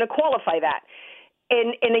 and I'm going to qualify that.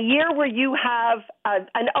 In a year where you have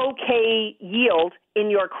an okay yield in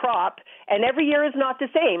your crop, and every year is not the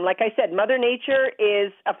same. Like I said, Mother Nature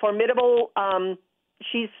is a formidable,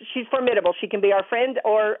 she's formidable. She can be our friend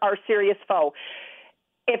or our serious foe.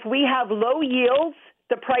 If we have low yields,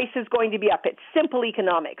 the price is going to be up. It's simple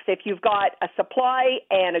economics. If you've got a supply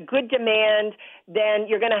and a good demand, then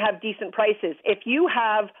you're going to have decent prices. If you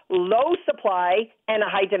have low supply and a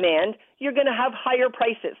high demand, you're going to have higher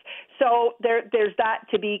prices. So there's that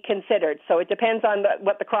to be considered. So it depends on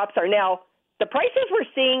what the crops are. Now, the prices we're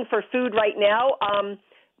seeing for food right now,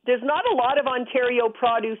 there's not a lot of Ontario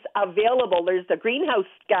produce available. There's the greenhouse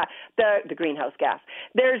gas, the greenhouse gas.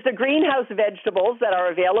 There's the greenhouse vegetables that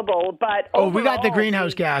are available, but overall, we got the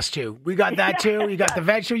greenhouse gas too. We got that too. You got the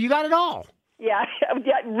vegetable. You got it all. Yeah,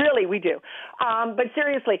 really, we do. But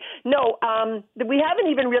seriously, no, we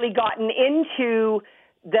haven't even really gotten into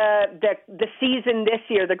the season this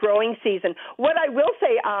year, the growing season. What I will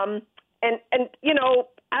say,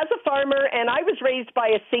 as a farmer, and I was raised by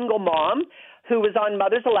a single mom who was on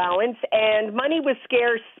mother's allowance, and money was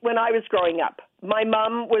scarce when I was growing up. My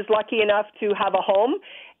mom was lucky enough to have a home,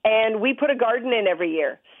 and we put a garden in every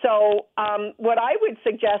year. So what I would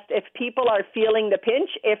suggest, if people are feeling the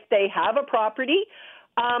pinch, if they have a property,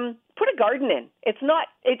 put a garden in.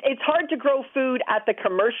 It's hard to grow food at the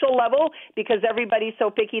commercial level because everybody's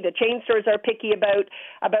so picky. The chain stores are picky about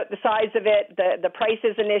the size of it. The price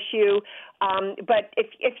is an issue. But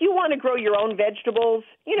if you want to grow your own vegetables,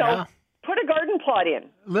 put a garden plot in.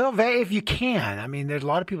 If you can. I mean, there's a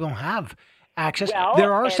lot of people who don't have access.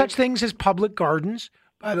 There are such things as public gardens,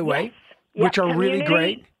 by the way, which are really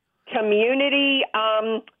great. Community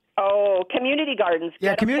gardens.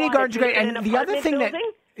 Yeah, community gardens are great. And the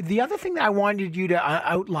other thing that I wanted you to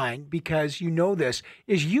outline, because you know this,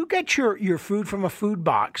 is you get your food from a food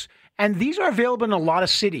box. And these are available in a lot of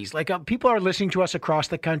cities. Like people are listening to us across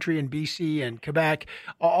the country in BC and Quebec,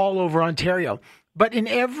 all over Ontario. But in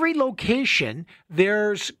every location,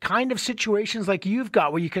 there's kind of situations like you've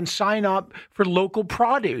got where you can sign up for local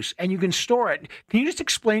produce and you can store it. Can you just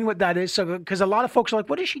explain what that is? So, because a lot of folks are like,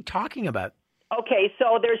 what is she talking about? Okay,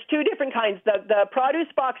 so there's two different kinds. The produce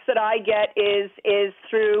box that I get is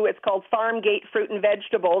through, it's called Farm Gate Fruit and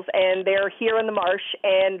Vegetables, and they're here in the Marsh,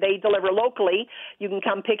 and they deliver locally. You can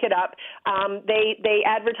come pick it up. They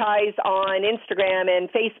advertise on Instagram and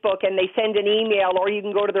Facebook, and they send an email, or you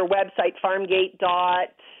can go to their website, farmgate.ca,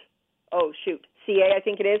 I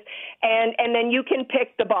think it is, and then you can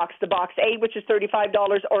pick the box A, which is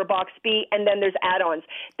 $35, or box B, and then there's add-ons.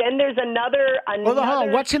 Then there's another. Hold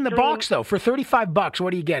on. What's in the box though? For $35,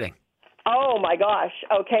 what are you getting? Oh my gosh.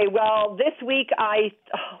 Okay. Well, this week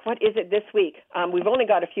what is it this week? We've only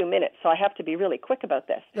got a few minutes, so I have to be really quick about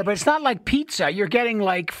this. Yeah, but it's not like pizza. You're getting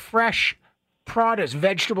like fresh produce,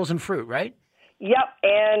 vegetables and fruit, right? Yep,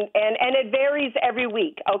 and it varies every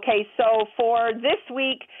week. Okay, so for this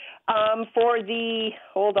week,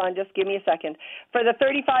 hold on, just give me a second. For the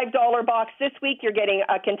 $35 box this week, you're getting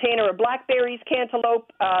a container of blackberries, cantaloupe,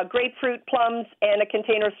 grapefruit, plums, and a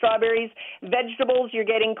container of strawberries. Vegetables, you're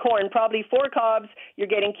getting corn, probably 4 cobs. You're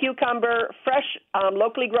getting cucumber, fresh,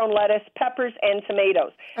 locally grown lettuce, peppers, and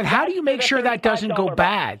tomatoes. And how do you make sure that doesn't go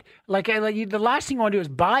bad? Like the last thing you want to do is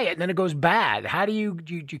buy it, and then it goes bad. How do you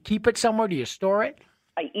keep it somewhere? Do you store it?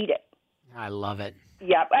 I eat it. I love it.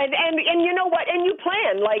 Yeah, and you know what? And you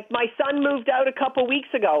plan. Like, my son moved out a couple weeks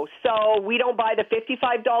ago, so we don't buy the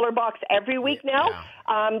 $55 box every week now.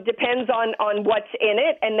 Yeah. Depends on what's in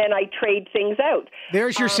it, and then I trade things out.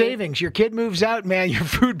 There's your savings. Your kid moves out, man, your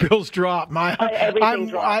food bills drop. Everything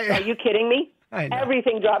drops. Are you kidding me? I know.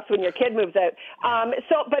 Everything drops when your kid moves out.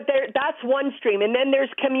 That's one stream. And then there's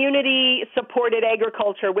community-supported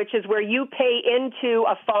agriculture, which is where you pay into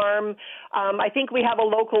a farm. I think we have a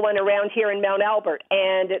local one around here in Mount Albert,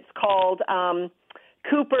 and it's called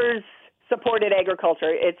Cooper's Supported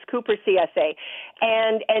Agriculture. It's Cooper CSA.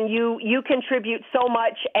 And you contribute so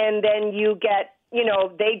much, and then you get,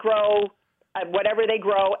 they grow whatever they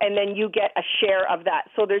grow, and then you get a share of that.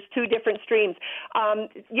 So there's two different streams.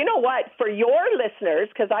 You know what? For your listeners,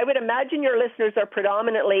 because I would imagine your listeners are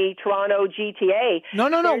predominantly Toronto, GTA. No.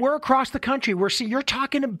 We're across the country. You're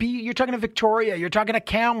talking to Victoria. You're talking to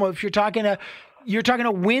Kamloops. You're talking to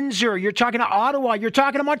Windsor. You're talking to Ottawa. You're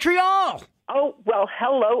talking to Montreal. Oh, well,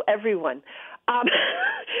 hello, everyone.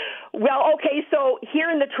 Well, okay, so here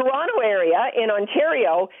in the Toronto area in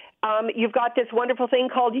Ontario, you've got this wonderful thing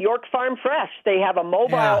called York Farm Fresh. They have a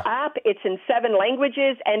mobile app. It's in 7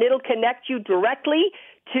 languages, and it'll connect you directly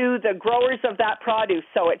to the growers of that produce.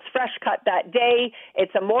 So it's fresh cut that day.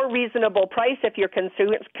 It's a more reasonable price if you're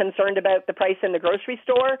concerned about the price in the grocery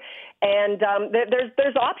store. And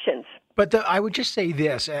there's options. But I would just say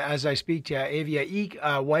this, as I speak to Avia Eek,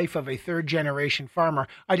 wife of a third-generation farmer.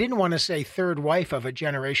 I didn't want to say third wife of a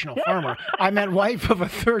generational farmer. I meant wife of a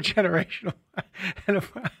third-generational.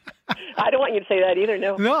 I don't want you to say that either,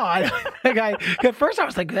 no. No, at first I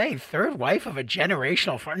was like, hey, third wife of a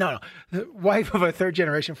generational farmer. No, the wife of a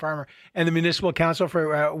third-generation farmer. And the municipal council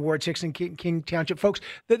for Ward 6 in King Township. Folks,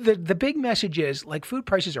 the big message is, like, food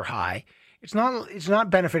prices are high. It's not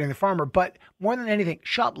benefiting the farmer, but more than anything,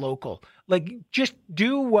 shop local. Like, just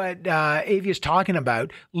do what Avia's talking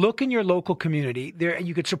about. Look in your local community. There,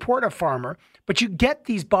 you could support a farmer, but you get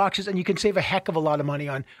these boxes and you can save a heck of a lot of money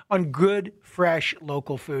on good, fresh,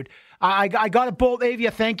 local food. I got it bold, Avia.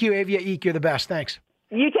 Thank you, Avia Eek. You're the best. Thanks.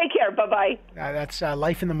 You take care. Bye-bye. That's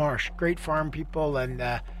Life in the Marsh. Great farm people and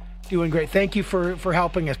doing great. Thank you for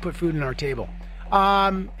helping us put food on our table.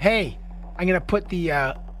 Hey, I'm going to put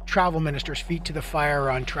the travel minister's feet to the fire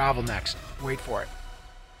on travel next. Wait for it.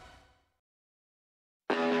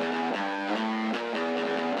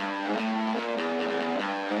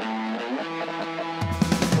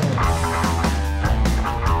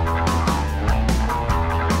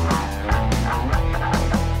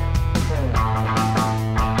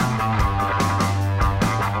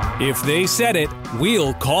 If they said it,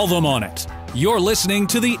 we'll call them on it. You're listening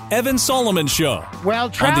to The Evan Solomon Show on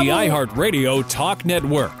the iHeartRadio Talk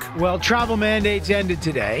Network. Well, travel mandates ended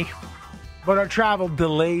today, but are travel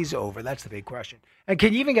delays over? That's the big question. And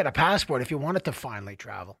can you even get a passport if you wanted to finally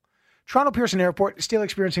travel? Toronto Pearson Airport is still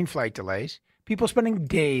experiencing flight delays. People spending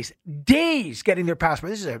days getting their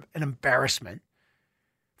passport. This is an embarrassment.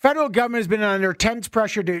 Federal government has been under intense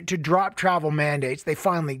pressure to drop travel mandates. They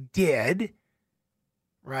finally did,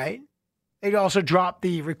 right? They also dropped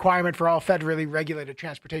the requirement for all federally regulated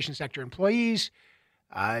transportation sector employees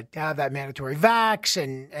to have that mandatory vax.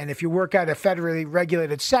 And if you work at a federally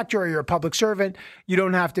regulated sector or you're a public servant, you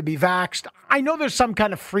don't have to be vaxxed. I know there's some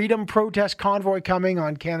kind of freedom protest convoy coming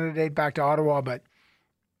on Canada Day back to Ottawa, but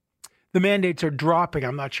the mandates are dropping.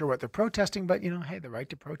 I'm not sure what they're protesting, but, hey, the right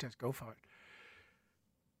to protest, go for it.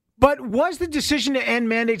 But was the decision to end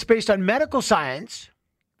mandates based on medical science?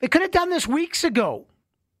 They could have done this weeks ago.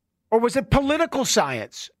 Or was it political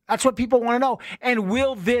science? That's what people want to know. And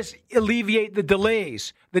will this alleviate the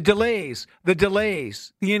delays,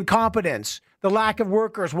 the incompetence, the lack of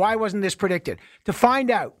workers? Why wasn't this predicted? To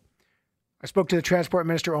find out, I spoke to the Transport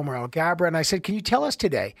Minister, Omar Alghabra, and I said, can you tell us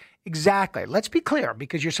today exactly, let's be clear,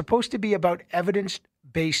 because you're supposed to be about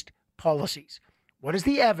evidence-based policies. What is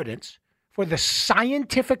the evidence for the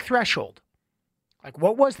scientific threshold? Like,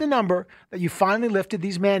 what was the number that you finally lifted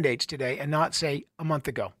these mandates today and not, say, a month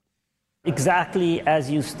ago? Exactly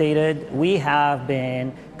as you stated, we have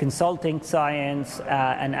been consulting science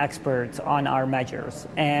and experts on our measures.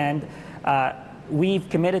 And we've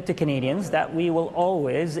committed to Canadians that we will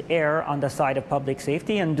always err on the side of public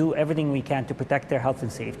safety and do everything we can to protect their health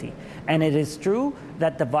and safety. And it is true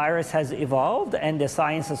that the virus has evolved and the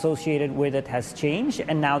science associated with it has changed.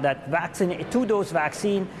 And now that two-dose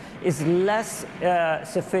vaccine is less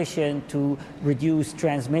sufficient to reduce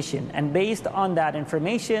transmission. And based on that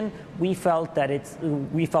information, we felt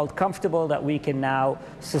comfortable that we can now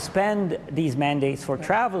suspend these mandates for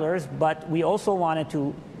travelers, but we also wanted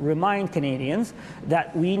to remind Canadians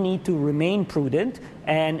that we need to remain prudent,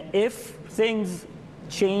 and if things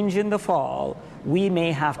change in the fall, we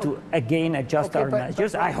may have to again adjust our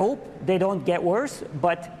measures. I hope they don't get worse,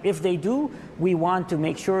 but if they do, we want to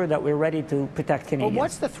make sure that we're ready to protect Canadians. Well,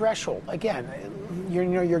 what's the threshold? Again,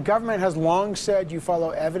 your government has long said you follow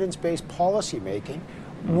evidence-based policy making.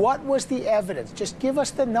 What was the evidence? Just give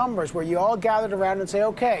us the numbers where you all gathered around and say,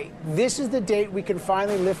 okay, this is the date we can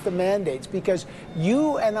finally lift the mandates, because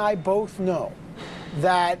you and I both know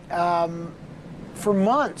that for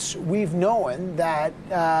months we've known that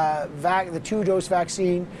the two-dose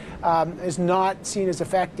vaccine is not seen as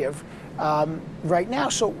effective right now.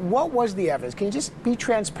 So what was the evidence? Can you just be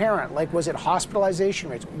transparent? Like, was it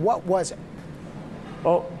hospitalization rates? What was it?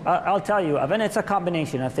 Well, I'll tell you, Evan, it's a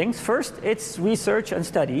combination of things. First, it's research and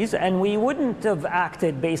studies, and we wouldn't have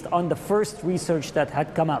acted based on the first research that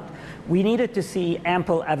had come out. We needed to see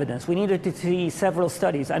ample evidence. We needed to see several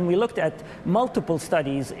studies, and we looked at multiple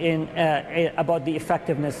studies about the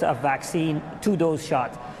effectiveness of vaccine two-dose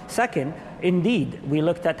shots. Second, indeed, we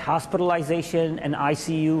looked at hospitalization and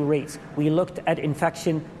ICU rates. We looked at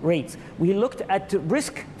infection rates. We looked at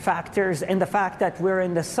risk factors and the fact that we're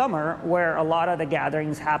in the summer where a lot of the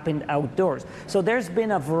gatherings happened outdoors. So there's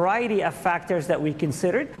been a variety of factors that we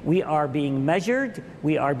considered. We are being measured,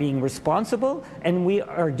 we are being responsible, and we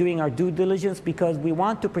are doing our due diligence because we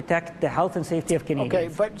want to protect the health and safety of Canadians. Okay,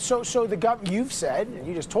 but so the government, you've said, and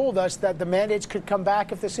you just told us that the mandates could come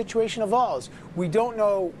back if the situation evolves. We don't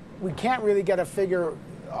know. We can't really get a figure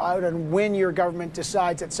out on when your government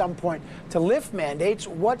decides at some point to lift mandates.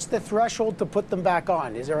 What's the threshold to put them back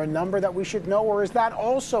on? Is there a number that we should know, or is that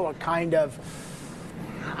also a kind of,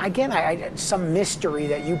 again, some mystery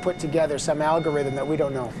that you put together, some algorithm that we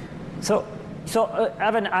don't know? So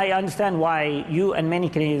Evan, I understand why you and many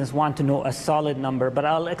Canadians want to know a solid number, but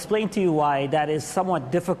I'll explain to you why that is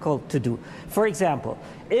somewhat difficult to do. For example,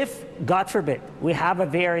 if, God forbid, we have a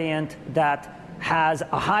variant that has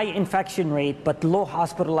a high infection rate but low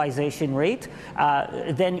hospitalization rate,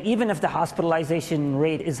 then even if the hospitalization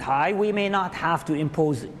rate is high, we may not have to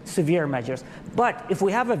impose severe measures. But if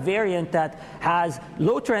we have a variant that has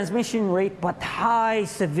low transmission rate but high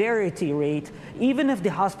severity rate, even if the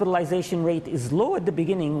hospitalization rate is low at the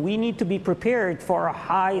beginning, we need to be prepared for a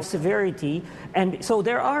high severity. And so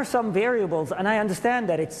there are some variables, and I understand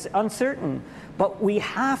that it's uncertain, but we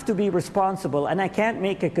have to be responsible, and I can't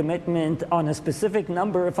make a commitment on a specific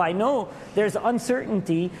number if I know there's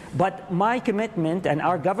uncertainty, but my commitment and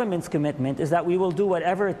our government's commitment is that we will do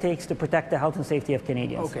whatever it takes to protect the health and safety of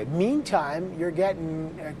Canadians. Okay, meantime, you're getting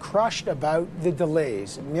crushed about the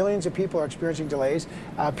delays. Millions of people are experiencing delays.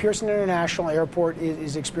 Pearson International Airport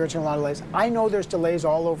is experiencing a lot of delays. I know there's delays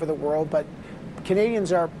all over the world, but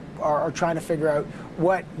Canadians are trying to figure out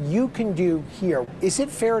what you can do here. Is it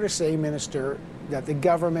fair to say, Minister, that the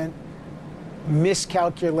government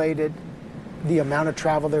miscalculated the amount of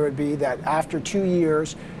travel there would be, that after 2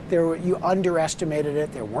 years, you underestimated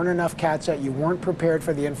it, there weren't enough cats out, you weren't prepared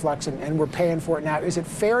for the influx, and we're paying for it now? Is it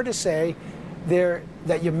fair to say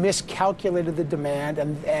that you miscalculated the demand,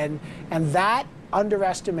 and that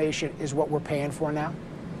underestimation is what we're paying for now?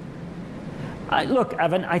 Look,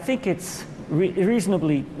 Evan, I think it's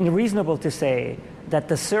reasonable to say that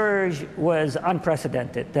the surge was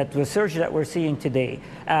unprecedented, that the surge that we're seeing today.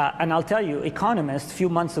 And I'll tell you, economists a few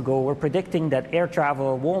months ago were predicting that air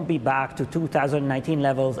travel won't be back to 2019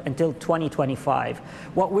 levels until 2025.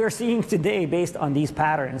 What we're seeing today, based on these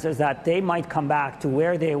patterns, is that they might come back to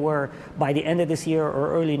where they were by the end of this year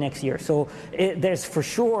or early next year. So there's for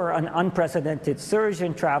sure an unprecedented surge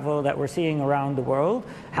in travel that we're seeing around the world.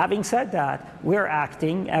 Having said that, we're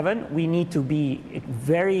acting, Evan. We need to be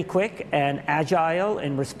very quick and agile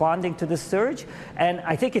in responding to this surge. And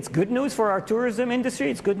I think it's good news for our tourism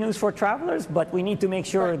industry. It's good news for travelers, but we need to make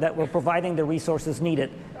sure that we're providing the resources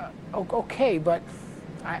needed. Okay, but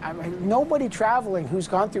I mean, nobody traveling who's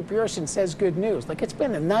gone through Pearson says good news. Like, it's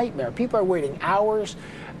been a nightmare. People are waiting hours.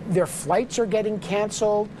 Their flights are getting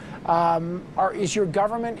canceled. Is your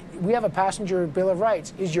government, we have a passenger Bill of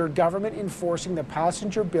Rights, is your government enforcing the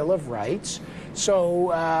passenger Bill of Rights so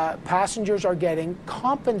passengers are getting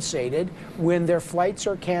compensated when their flights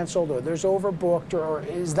are canceled or there's overbooked, or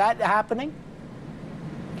is that happening?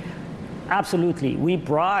 Absolutely. We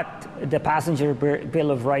brought the passenger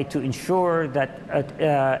Bill of Rights to ensure that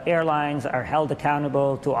airlines are held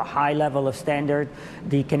accountable to a high level of standard.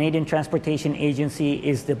 The Canadian Transportation Agency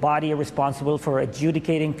is the body responsible for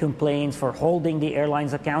adjudicating complaints, for holding the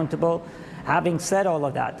airlines accountable. Having said all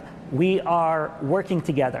of that, we are working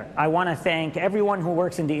together. I want to thank everyone who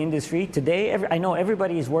works in the industry today. I know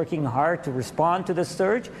everybody is working hard to respond to the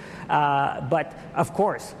surge, but of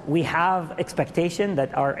course, we have expectation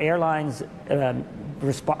that our airlines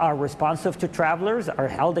are responsive to travelers, are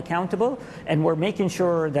held accountable, and we're making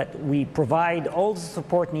sure that we provide all the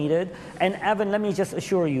support needed. And Evan, let me just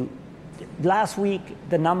assure you, last week,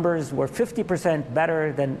 the numbers were 50%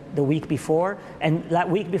 better than the week before, and that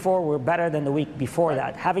week before were better than the week before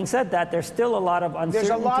that. Having said that, there's still a lot of uncertainty. There's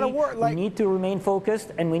a lot of work. We need to remain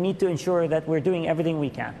focused, and we need to ensure that we're doing everything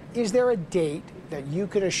we can. Is there a date that you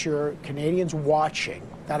could assure Canadians watching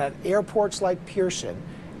that at airports like Pearson,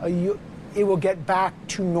 it will get back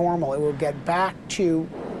to normal? It will get back to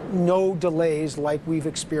no delays like we've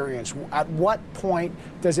experienced? At what point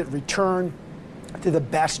does it return to the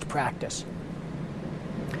best practice?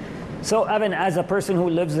 So, Evan, as a person who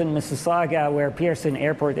lives in Mississauga, where Pearson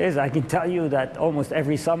Airport is, I can tell you that almost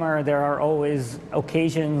every summer there are always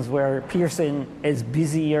occasions where Pearson is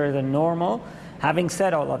busier than normal. Having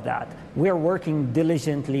said all of that, we're working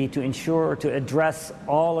diligently to ensure to address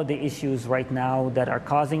all of the issues right now that are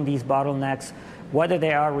causing these bottlenecks, whether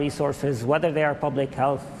they are resources, whether they are public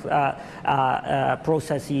health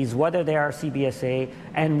processes, whether they are CBSA,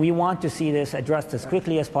 and we want to see this addressed as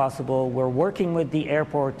quickly as possible. We're working with the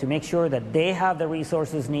airport to make sure that they have the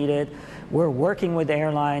resources needed. We're working with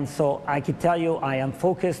airlines, so I can tell you I am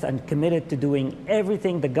focused and committed to doing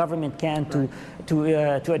everything the government can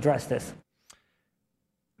to address this.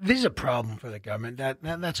 This is a problem for the government.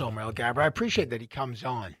 That's Omar Alghabra. I appreciate that he comes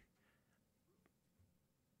on.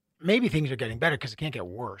 Maybe things are getting better because it can't get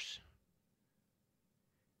worse.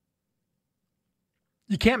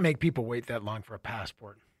 You can't make people wait that long for a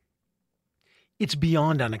passport. It's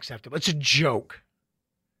beyond unacceptable. It's a joke.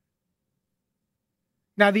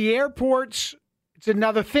 Now, the airports, it's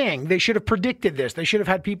another thing. They should have predicted this. They should have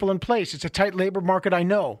had people in place. It's a tight labor market, I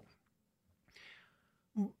know.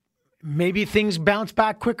 Maybe things bounce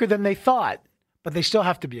back quicker than they thought, but they still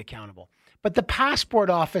have to be accountable. But the passport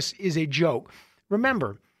office is a joke.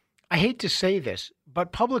 Remember, I hate to say this,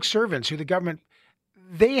 but public servants who the government,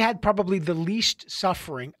 they had probably the least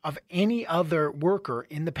suffering of any other worker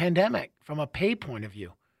in the pandemic from a pay point of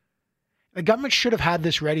view. The government should have had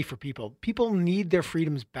this ready for people. People need their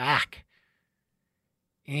freedoms back.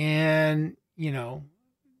 And,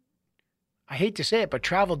 I hate to say it, but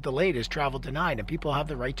travel delayed is travel denied, and people have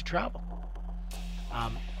the right to travel.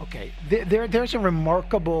 Okay, there's a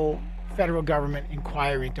remarkable federal government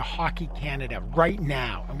inquiry into Hockey Canada right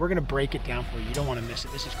now, and we're going to break it down for you. You don't want to miss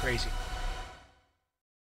it. This is crazy.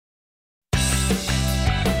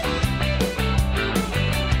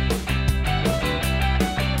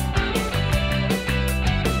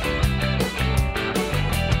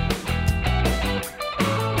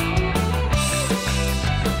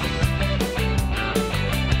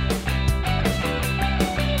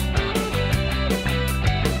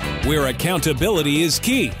 Where accountability is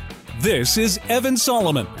key. This is Evan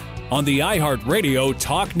Solomon on the iHeartRadio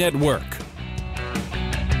Talk Network.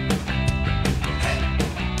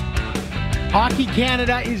 Hockey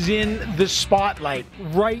Canada is in the spotlight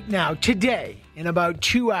right now. Today, in about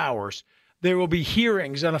 2 hours, there will be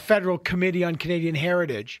hearings on a federal committee on Canadian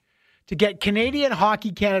heritage to get Canadian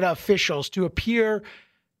Hockey Canada officials to appear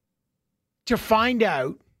to find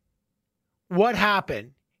out what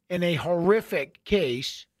happened in a horrific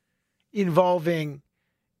case involving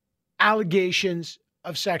allegations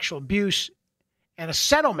of sexual abuse and a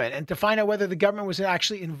settlement, and to find out whether the government was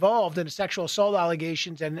actually involved in sexual assault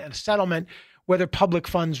allegations and a settlement, whether public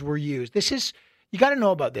funds were used. You got to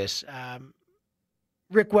know about this.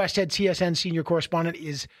 Rick Westhead, TSN Senior Correspondent,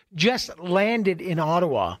 is just landed in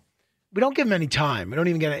Ottawa. We don't give him any time. We don't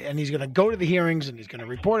even get it. And he's going to go to the hearings and he's going to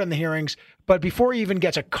report on the hearings. But before he even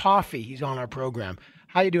gets a coffee, he's on our program.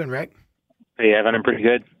 How you doing, Rick? Hey, Evan, I'm pretty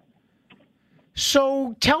good.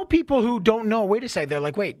 So tell people who don't know, wait a second, they're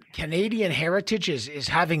like, wait, Canadian Heritage is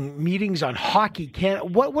having meetings on hockey.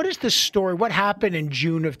 What is the story? What happened in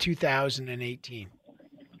June of 2018?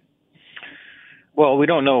 Well, we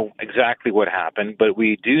don't know exactly what happened, but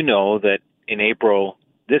we do know that in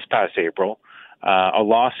this past April, a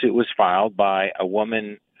lawsuit was filed by a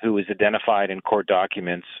woman who was identified in court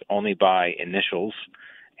documents only by initials,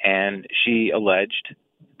 and she alleged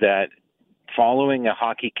that following a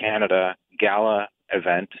Hockey Canada gala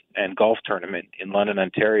event and golf tournament in London,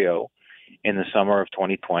 Ontario in the summer of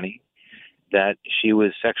 2020, that she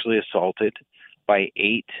was sexually assaulted by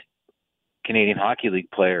 8 Canadian Hockey League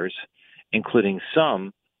players, including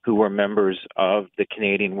some who were members of the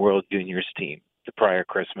Canadian World Juniors team the prior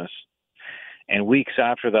Christmas. And weeks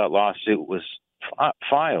after that lawsuit was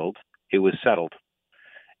filed, it was settled.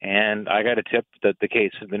 And I got a tip that the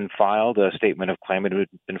case had been filed, a statement of claim had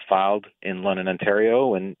been filed in London,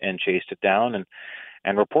 Ontario, and chased it down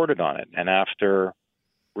and reported on it. And after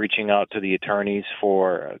reaching out to the attorneys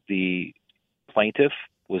for the plaintiff,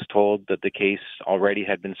 was told that the case already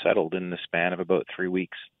had been settled in the span of about 3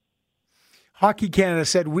 weeks. Hockey Canada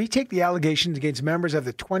said, we take the allegations against members of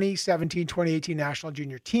the 2017-2018 national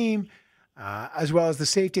junior team, as well as the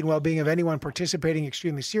safety and well-being of anyone participating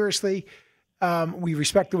extremely seriously. We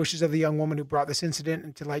respect the wishes of the young woman who brought this incident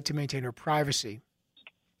into light to maintain her privacy.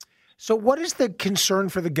 So what is the concern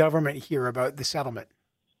for the government here about the settlement?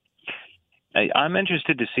 I'm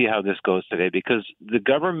interested to see how this goes today, because the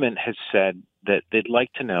government has said that they'd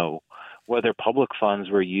like to know whether public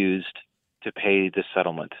funds were used to pay the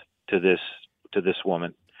settlement to this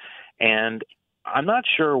woman. And I'm not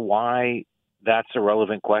sure why that's a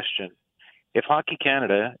relevant question. If Hockey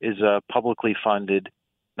Canada is a publicly funded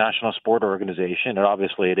national sport organization, and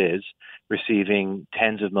obviously it is, receiving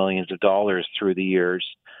tens of millions of dollars through the years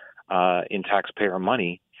in taxpayer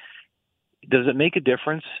money, does it make a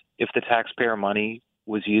difference if the taxpayer money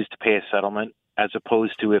was used to pay a settlement as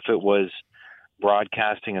opposed to if it was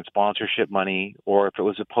broadcasting and sponsorship money, or if it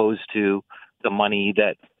was opposed to the money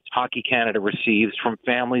that Hockey Canada receives from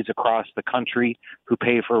families across the country who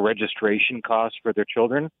pay for registration costs for their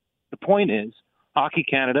children? The point is, Hockey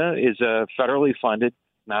Canada is a federally funded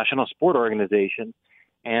national sport organization,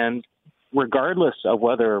 and regardless of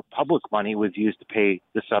whether public money was used to pay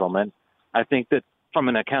the settlement, I think that from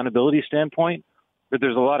an accountability standpoint, that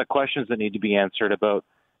there's a lot of questions that need to be answered about,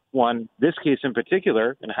 one, this case in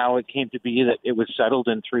particular, and how it came to be that it was settled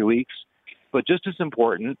in 3 weeks. But just as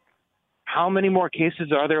important, how many more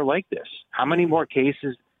cases are there like this? How many more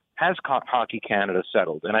cases has Hockey Canada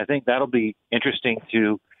settled? And I think that'll be interesting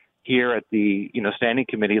to hear at the standing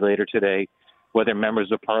committee later today, whether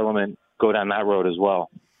members of Parliament go down that road as well.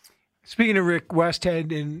 Speaking of Rick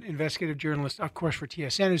Westhead, an investigative journalist, of course, for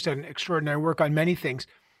TSN, who's done extraordinary work on many things,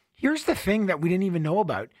 here's the thing that we didn't even know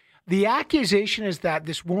about. The accusation is that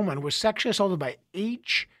this woman was sexually assaulted by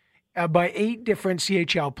 8 different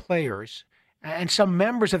CHL players and some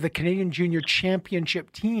members of the Canadian Junior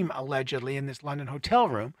Championship team, allegedly, in this London hotel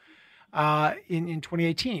room in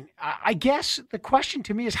 2018. I guess the question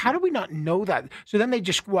to me is, how do we not know that? So then they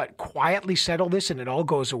just, quietly settle this and it all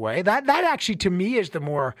goes away? That actually, to me, is the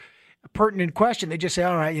more pertinent question. They just say,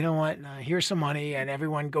 all right, you know what, here's some money, and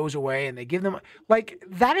everyone goes away, and they give them,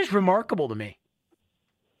 that is remarkable to me.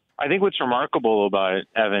 I think what's remarkable about it,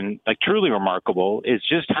 Evan, truly remarkable, is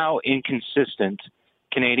just how inconsistent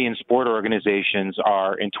Canadian sport organizations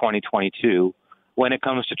are in 2022 when it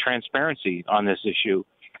comes to transparency on this issue.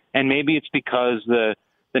 And maybe it's because the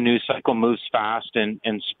news cycle moves fast, and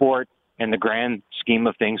sport in the grand scheme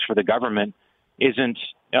of things for the government isn't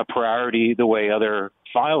a priority the way other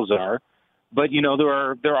files are. But,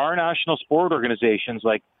 there are national sport organizations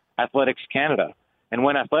like Athletics Canada. And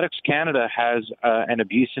when Athletics Canada has an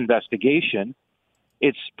abuse investigation,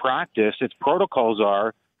 its practice, its protocols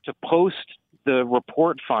are to post the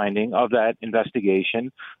report finding of that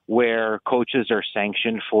investigation where coaches are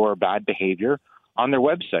sanctioned for bad behavior on their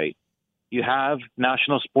website. You have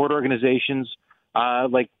national sport organizations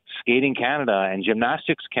like Skating Canada and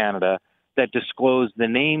Gymnastics Canada that disclose the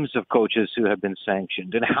names of coaches who have been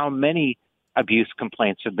sanctioned and how many abuse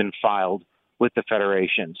complaints have been filed with the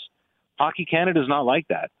federations. Hockey Canada is not like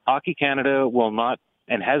that. Hockey Canada will not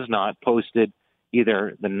and has not posted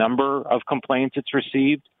either the number of complaints it's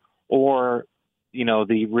received or,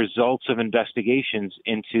 the results of investigations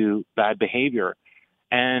into bad behavior.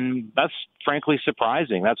 And that's frankly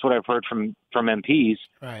surprising. That's what I've heard from MPs,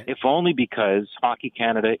 right. If only because Hockey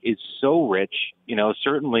Canada is so rich,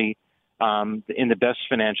 certainly in the best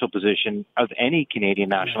financial position of any Canadian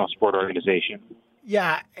national sport organization.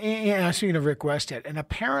 Yeah, and I'm speaking of Rick Westhead, and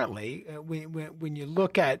apparently when you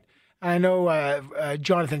look at, I know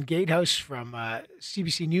Jonathan Gatehouse from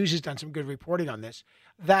CBC News has done some good reporting on this,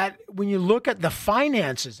 that when you look at the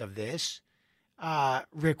finances of this,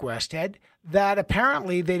 Rick Westhead, that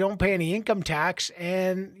apparently they don't pay any income tax,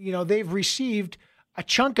 and they've received a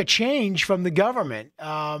chunk of change from the government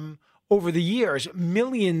over the years.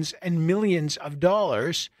 Millions and millions of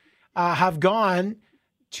dollars have gone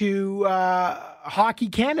to Hockey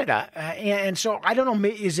Canada, and so I don't know.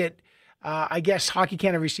 Is it? I guess Hockey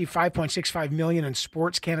Canada received $5.65 million in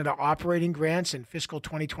Sports Canada operating grants in fiscal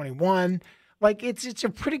 2021. Like it's a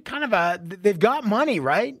pretty kind of they've got money,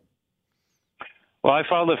 right? Well, I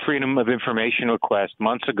filed a Freedom of Information request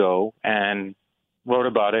months ago and wrote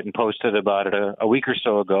about it and posted about it a week or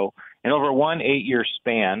so ago. And over one 8-year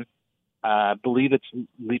span, I believe it's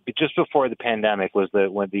just before the pandemic was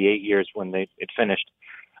the 8 years when it finished.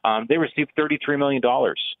 They received $33 million.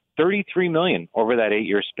 $33 million over that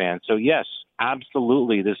 8-year span. So yes,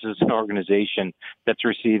 absolutely, this is an organization that's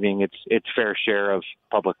receiving its fair share of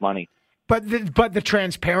public money. But the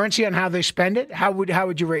transparency on how they spend it, how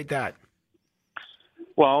would you rate that?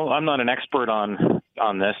 Well, I'm not an expert on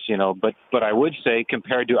this, but I would say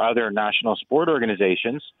compared to other national sport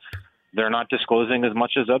organizations, they're not disclosing as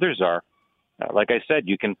much as others are. Like I said,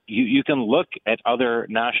 you can look at other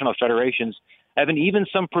national federations and even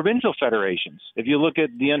some provincial federations. If you look at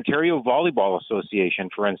the Ontario Volleyball Association,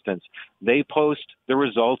 for instance, they post the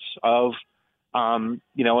results of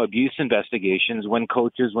abuse investigations when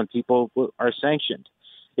people are sanctioned.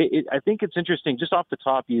 I think it's interesting. Just off the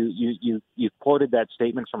top, you quoted that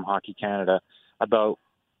statement from Hockey Canada about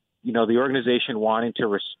the organization wanting to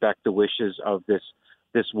respect the wishes of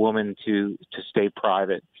this woman to stay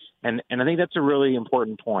private, and I think that's a really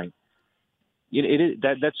important point.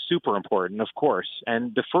 That's super important, of course.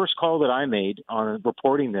 And the first call that I made on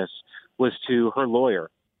reporting this was to her lawyer,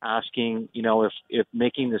 asking if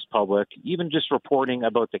making this public, even just reporting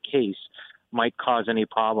about the case, might cause any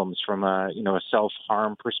problems from a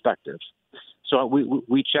self-harm perspective. So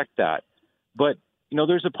we checked that. But,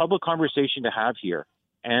 there's a public conversation to have here.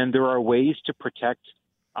 And there are ways to protect,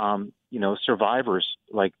 survivors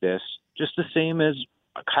like this, just the same as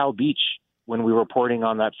Kyle Beach when we were reporting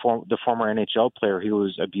on the former NHL player who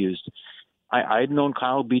was abused. I'd known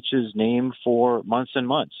Kyle Beach's name for months and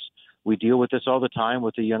months. We deal with this all the time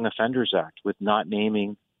with the Young Offenders Act, with not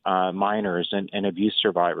naming minors and abuse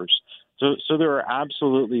survivors. So there are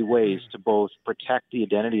absolutely ways to both protect the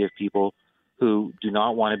identity of people who do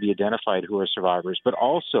not want to be identified who are survivors, but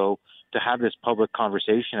also to have this public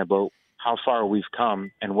conversation about how far we've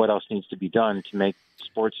come and what else needs to be done to make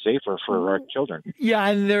sports safer for our children. Yeah,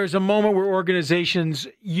 and there's a moment where organizations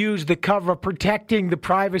use the cover of protecting the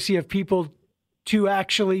privacy of people to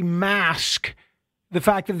actually mask the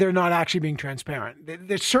fact that they're not actually being transparent.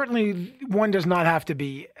 There's certainly one does not have to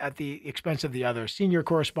be at the expense of the other. Senior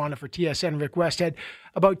correspondent for TSN, Rick Westhead.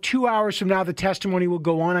 About 2 hours from now, the testimony will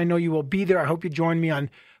go on. I know you will be there. I hope you join me on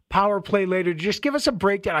Power Play later. Just give us a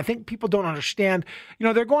breakdown. I think people don't understand.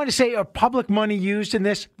 They're going to say public money used in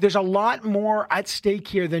this. There's a lot more at stake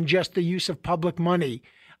here than just the use of public money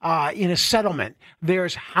in a settlement.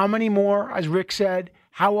 There's how many more, as Rick said,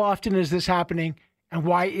 how often is this happening? And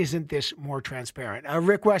why isn't this more transparent?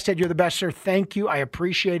 Rick Westhead, you're the best, sir. Thank you. I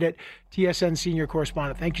appreciate it. TSN Senior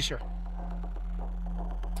Correspondent. Thank you, sir.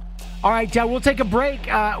 All right, we'll take a break.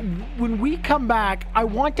 When we come back, I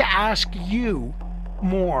want to ask you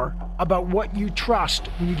more about what you trust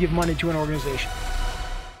when you give money to an organization.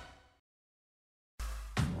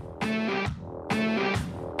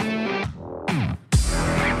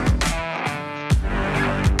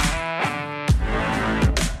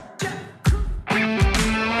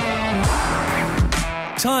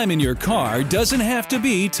 Time in your car doesn't have to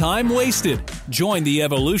be time wasted. Join the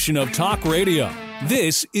evolution of talk radio.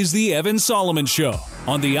 This is the Evan Solomon Show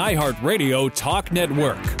on the iHeartRadio Talk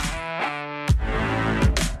Network.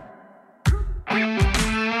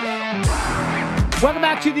 Welcome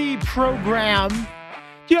back to the program.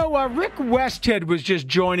 Rick Westhead was just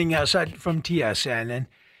joining us from TSN, and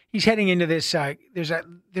he's heading into this. There's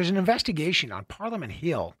an investigation on Parliament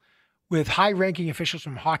Hill with high-ranking officials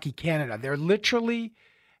from Hockey Canada. They're literally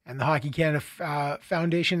and the Hockey Canada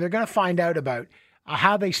Foundation, they're going to find out about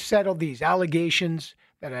how they settled these allegations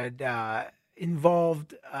that had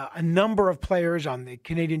involved a number of players on the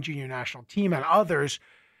Canadian junior national team and others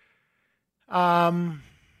from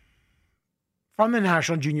the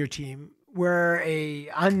national junior team, where a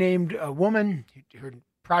unnamed woman, her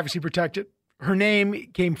privacy protected, her name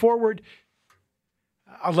came forward,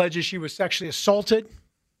 alleges she was sexually assaulted.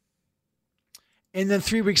 And then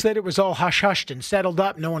 3 weeks later, it was all hush-hushed and settled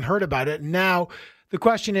up. No one heard about it. And now the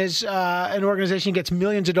question is, an organization gets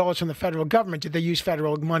millions of dollars from the federal government. Did they use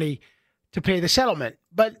federal money to pay the settlement?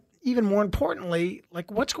 But even more importantly,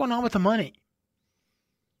 like, what's going on with the money?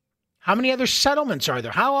 How many other settlements are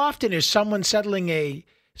there? How often is someone settling a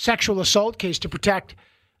sexual assault case to protect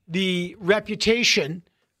the reputation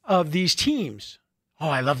of these teams? Oh,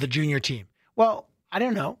 I love the junior team. Well, I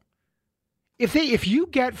don't know. If you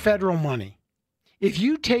get federal money, if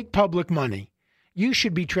you take public money, you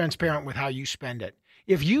should be transparent with how you spend it.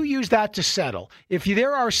 If you use that to settle, if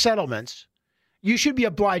there are settlements, you should be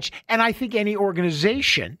obliged. And I think any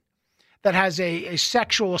organization that has a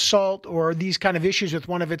sexual assault or these kind of issues with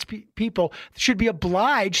one of its people should be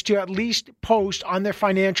obliged to at least post on their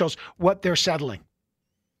financials what they're settling.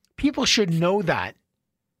 People should know that.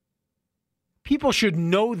 People should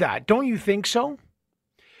know that. Don't you think so?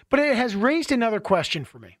 But it has raised another question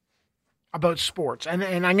for me about sports. And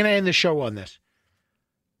I'm going to end the show on this.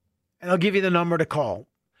 And I'll give you the number to call.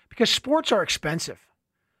 Because sports are expensive.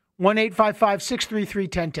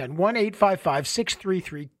 1-855-633-1010.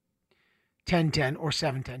 1-855-633-1010 or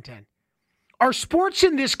 71010. Are sports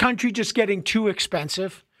in this country just getting too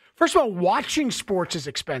expensive? First of all, watching sports is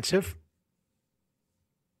expensive.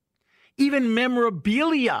 Even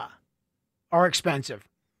memorabilia are expensive.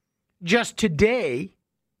 Just today,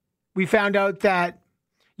 we found out that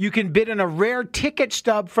you can bid on a rare ticket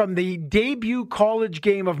stub from the debut college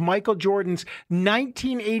game of Michael Jordan's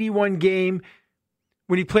 1981 game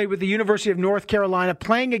when he played with the University of North Carolina,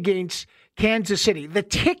 playing against Kansas City. The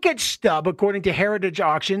ticket stub, according to Heritage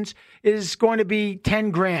Auctions, is going to be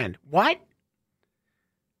 $10,000. What?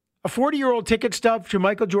 A 40-year-old ticket stub to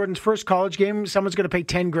Michael Jordan's first college game, someone's going to pay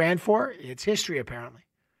 $10,000 for? It's history, apparently.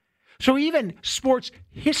 So even sports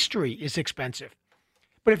history is expensive.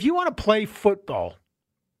 But if you want to play football,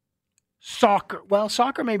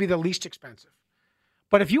 soccer may be the least expensive.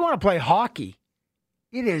 But if you want to play hockey,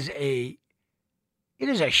 it is a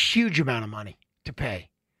huge amount of money to pay.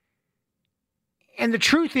 And the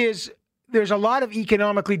truth is, there's a lot of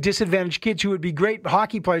economically disadvantaged kids who would be great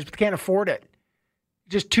hockey players, but can't afford it.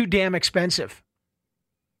 Just too damn expensive.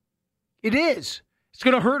 It is. It's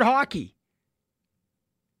going to hurt hockey.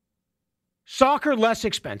 Soccer, less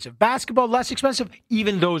expensive. Basketball, less expensive.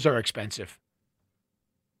 Even those are expensive.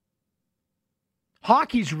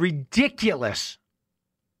 Hockey's ridiculous.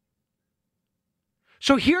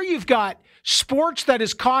 So here you've got sports that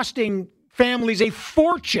is costing families a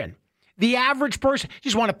fortune. The average person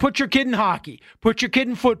just want to put your kid in hockey, put your kid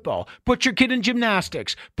in football, put your kid in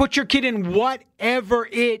gymnastics, put your kid in whatever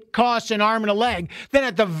it costs an arm and a leg. Then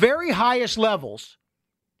at the very highest levels,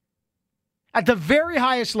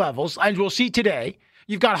 and we'll see today,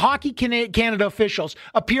 you've got Hockey Canada officials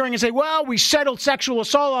appearing and say, well, we settled sexual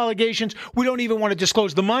assault allegations. We don't even want to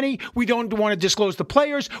disclose the money. We don't want to disclose the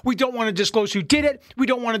players. We don't want to disclose who did it. We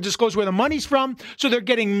don't want to disclose where the money's from. So they're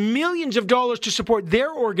getting millions of dollars to support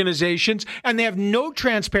their organizations, and they have no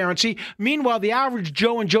transparency. Meanwhile, the average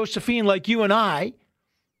Joe and Josephine like you and I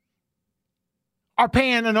are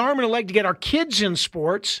paying an arm and a leg to get our kids in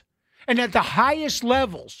sports, and at the highest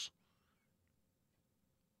levels,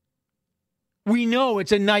 we know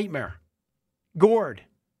it's a nightmare. Gord,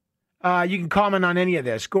 you can comment on any of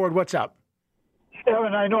this. Gord, what's up?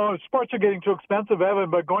 Evan, I know sports are getting too expensive,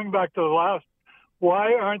 Evan, but going back to the last,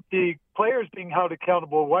 why aren't the players being held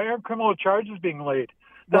accountable? Why aren't criminal charges being laid?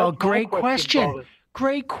 Well, great question.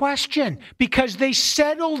 Great question. Because they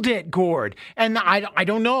settled it, Gord. And I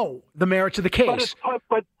don't know the merits of the case.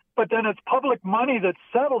 But then it's public money that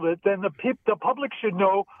settled it. Then the public should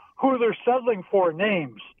know who they're settling for,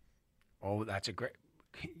 names. Oh, that's a great...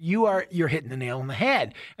 You're hitting the nail on the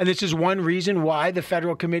head. And this is one reason why the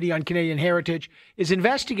Federal Committee on Canadian Heritage is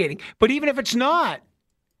investigating. But even if it's not,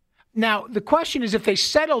 now the question is, if they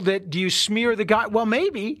settled it, do you smear the guy? Well,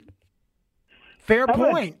 maybe. Fair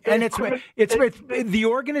point. And it's the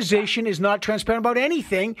organization is not transparent about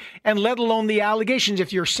anything, and let alone the allegations.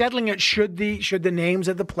 If you're settling it, should the names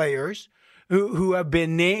of the players who have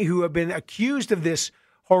been accused of this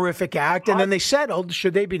horrific act, and then they settled,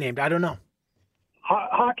 should they be named? I don't know.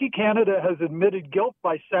 Hockey Canada has admitted guilt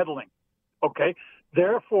by settling. Okay,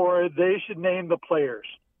 therefore they should name the players.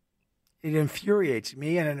 It infuriates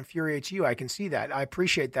me and it infuriates you. I can see that. I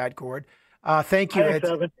appreciate that, Gord. Thank you. Thanks,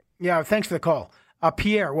 Evan. Yeah, thanks for the call.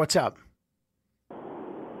 Pierre, what's up?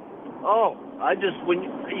 Oh, when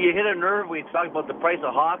you hit a nerve when you talk about the price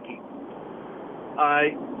of hockey.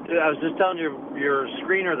 I was just telling your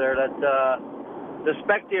screener there that the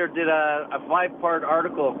Spectator did a 5-part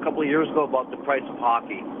article a couple of years ago about the price of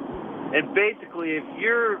hockey. And basically, if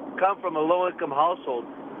you come from a low-income household,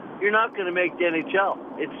 you're not going to make the NHL.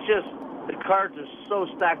 It's just the cards are so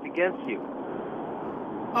stacked against you.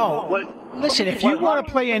 Listen, if you want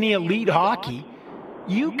to play any elite hockey,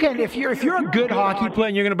 you can. If you're a good hockey player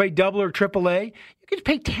and you're going to play double or triple A, you can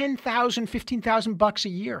pay $10,000, $15,000 a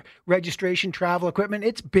year. Registration, travel, equipment.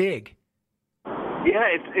 It's big. Yeah,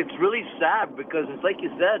 it's really sad because it's like you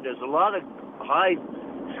said. There's a lot of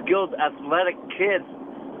high-skilled athletic kids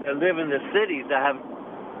that live in the cities that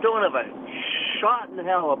don't have a shot in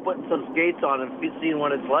hell of putting some skates on and seeing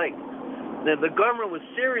what it's like. If the government was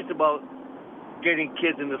serious about getting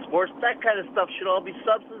kids into sports, that kind of stuff should all be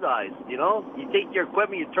subsidized. You take your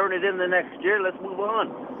equipment, you turn it in the next year, let's move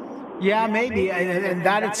on. Yeah, maybe. And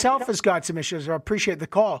that itself has got some issues. I appreciate the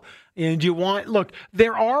call. And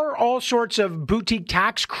there are all sorts of boutique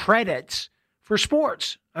tax credits for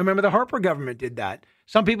sports. I remember the Harper government did that.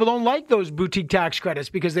 Some people don't like those boutique tax credits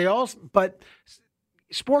because but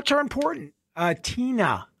sports are important.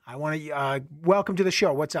 Tina, I want to welcome to the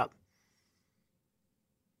show. What's up?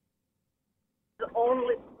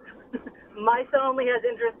 My son only has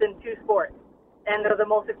interest in 2 sports, and they're the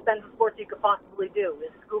most expensive sports you could possibly do.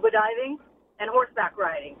 It's scuba diving and horseback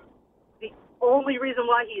riding. The only reason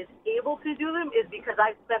why he is able to do them is because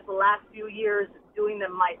I've spent the last few years doing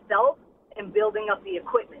them myself and building up the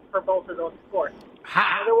equipment for both of those sports.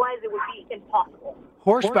 Otherwise, it would be impossible.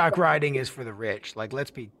 Horseback riding is for the rich. Let's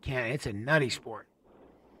be candid. It's a nutty sport.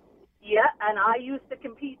 Yeah, and I used to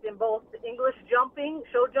compete in both English jumping,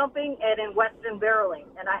 show jumping, and in Western barreling.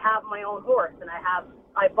 And I have my own horse, and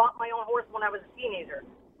I bought my own horse when I was a teenager.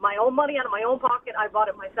 My own money out of my own pocket, I bought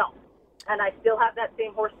it myself. And I still have that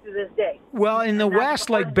same horse to this day. Well, in the West,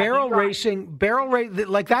 barrel racing,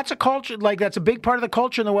 that's a culture, that's a big part of the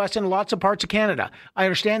culture in the West and lots of parts of Canada. I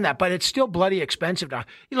understand that, but it's still bloody expensive now.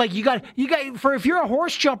 If you're a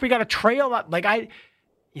horse jumper, you got to trail up.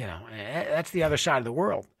 That's the other side of the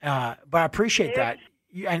world. But I appreciate that.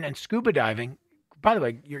 And scuba diving, by the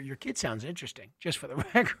way, your kid sounds interesting, just for the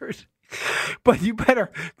record. But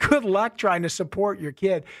good luck trying to support your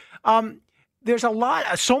kid. There's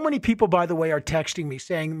so many people, by the way, are texting me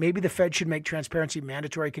saying maybe the Fed should make transparency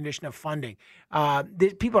mandatory condition of funding.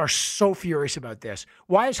 People are so furious about this.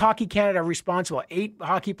 Why is Hockey Canada responsible? 8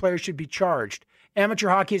 hockey players should be charged. Amateur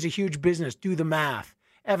hockey is a huge business. Do the math.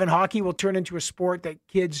 Evan, hockey will turn into a sport that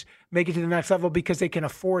kids make it to the next level because they can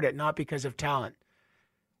afford it, not because of talent.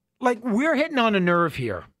 We're hitting on a nerve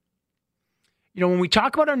here. When we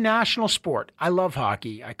talk about our national sport, I love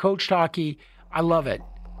hockey. I coached hockey. I love it.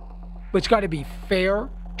 But it's got to be fair,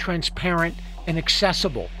 transparent, and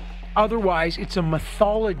accessible. Otherwise, it's a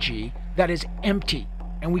mythology that is empty,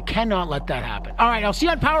 and we cannot let that happen. All right, I'll see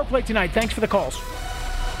you on Power Play tonight. Thanks for the calls.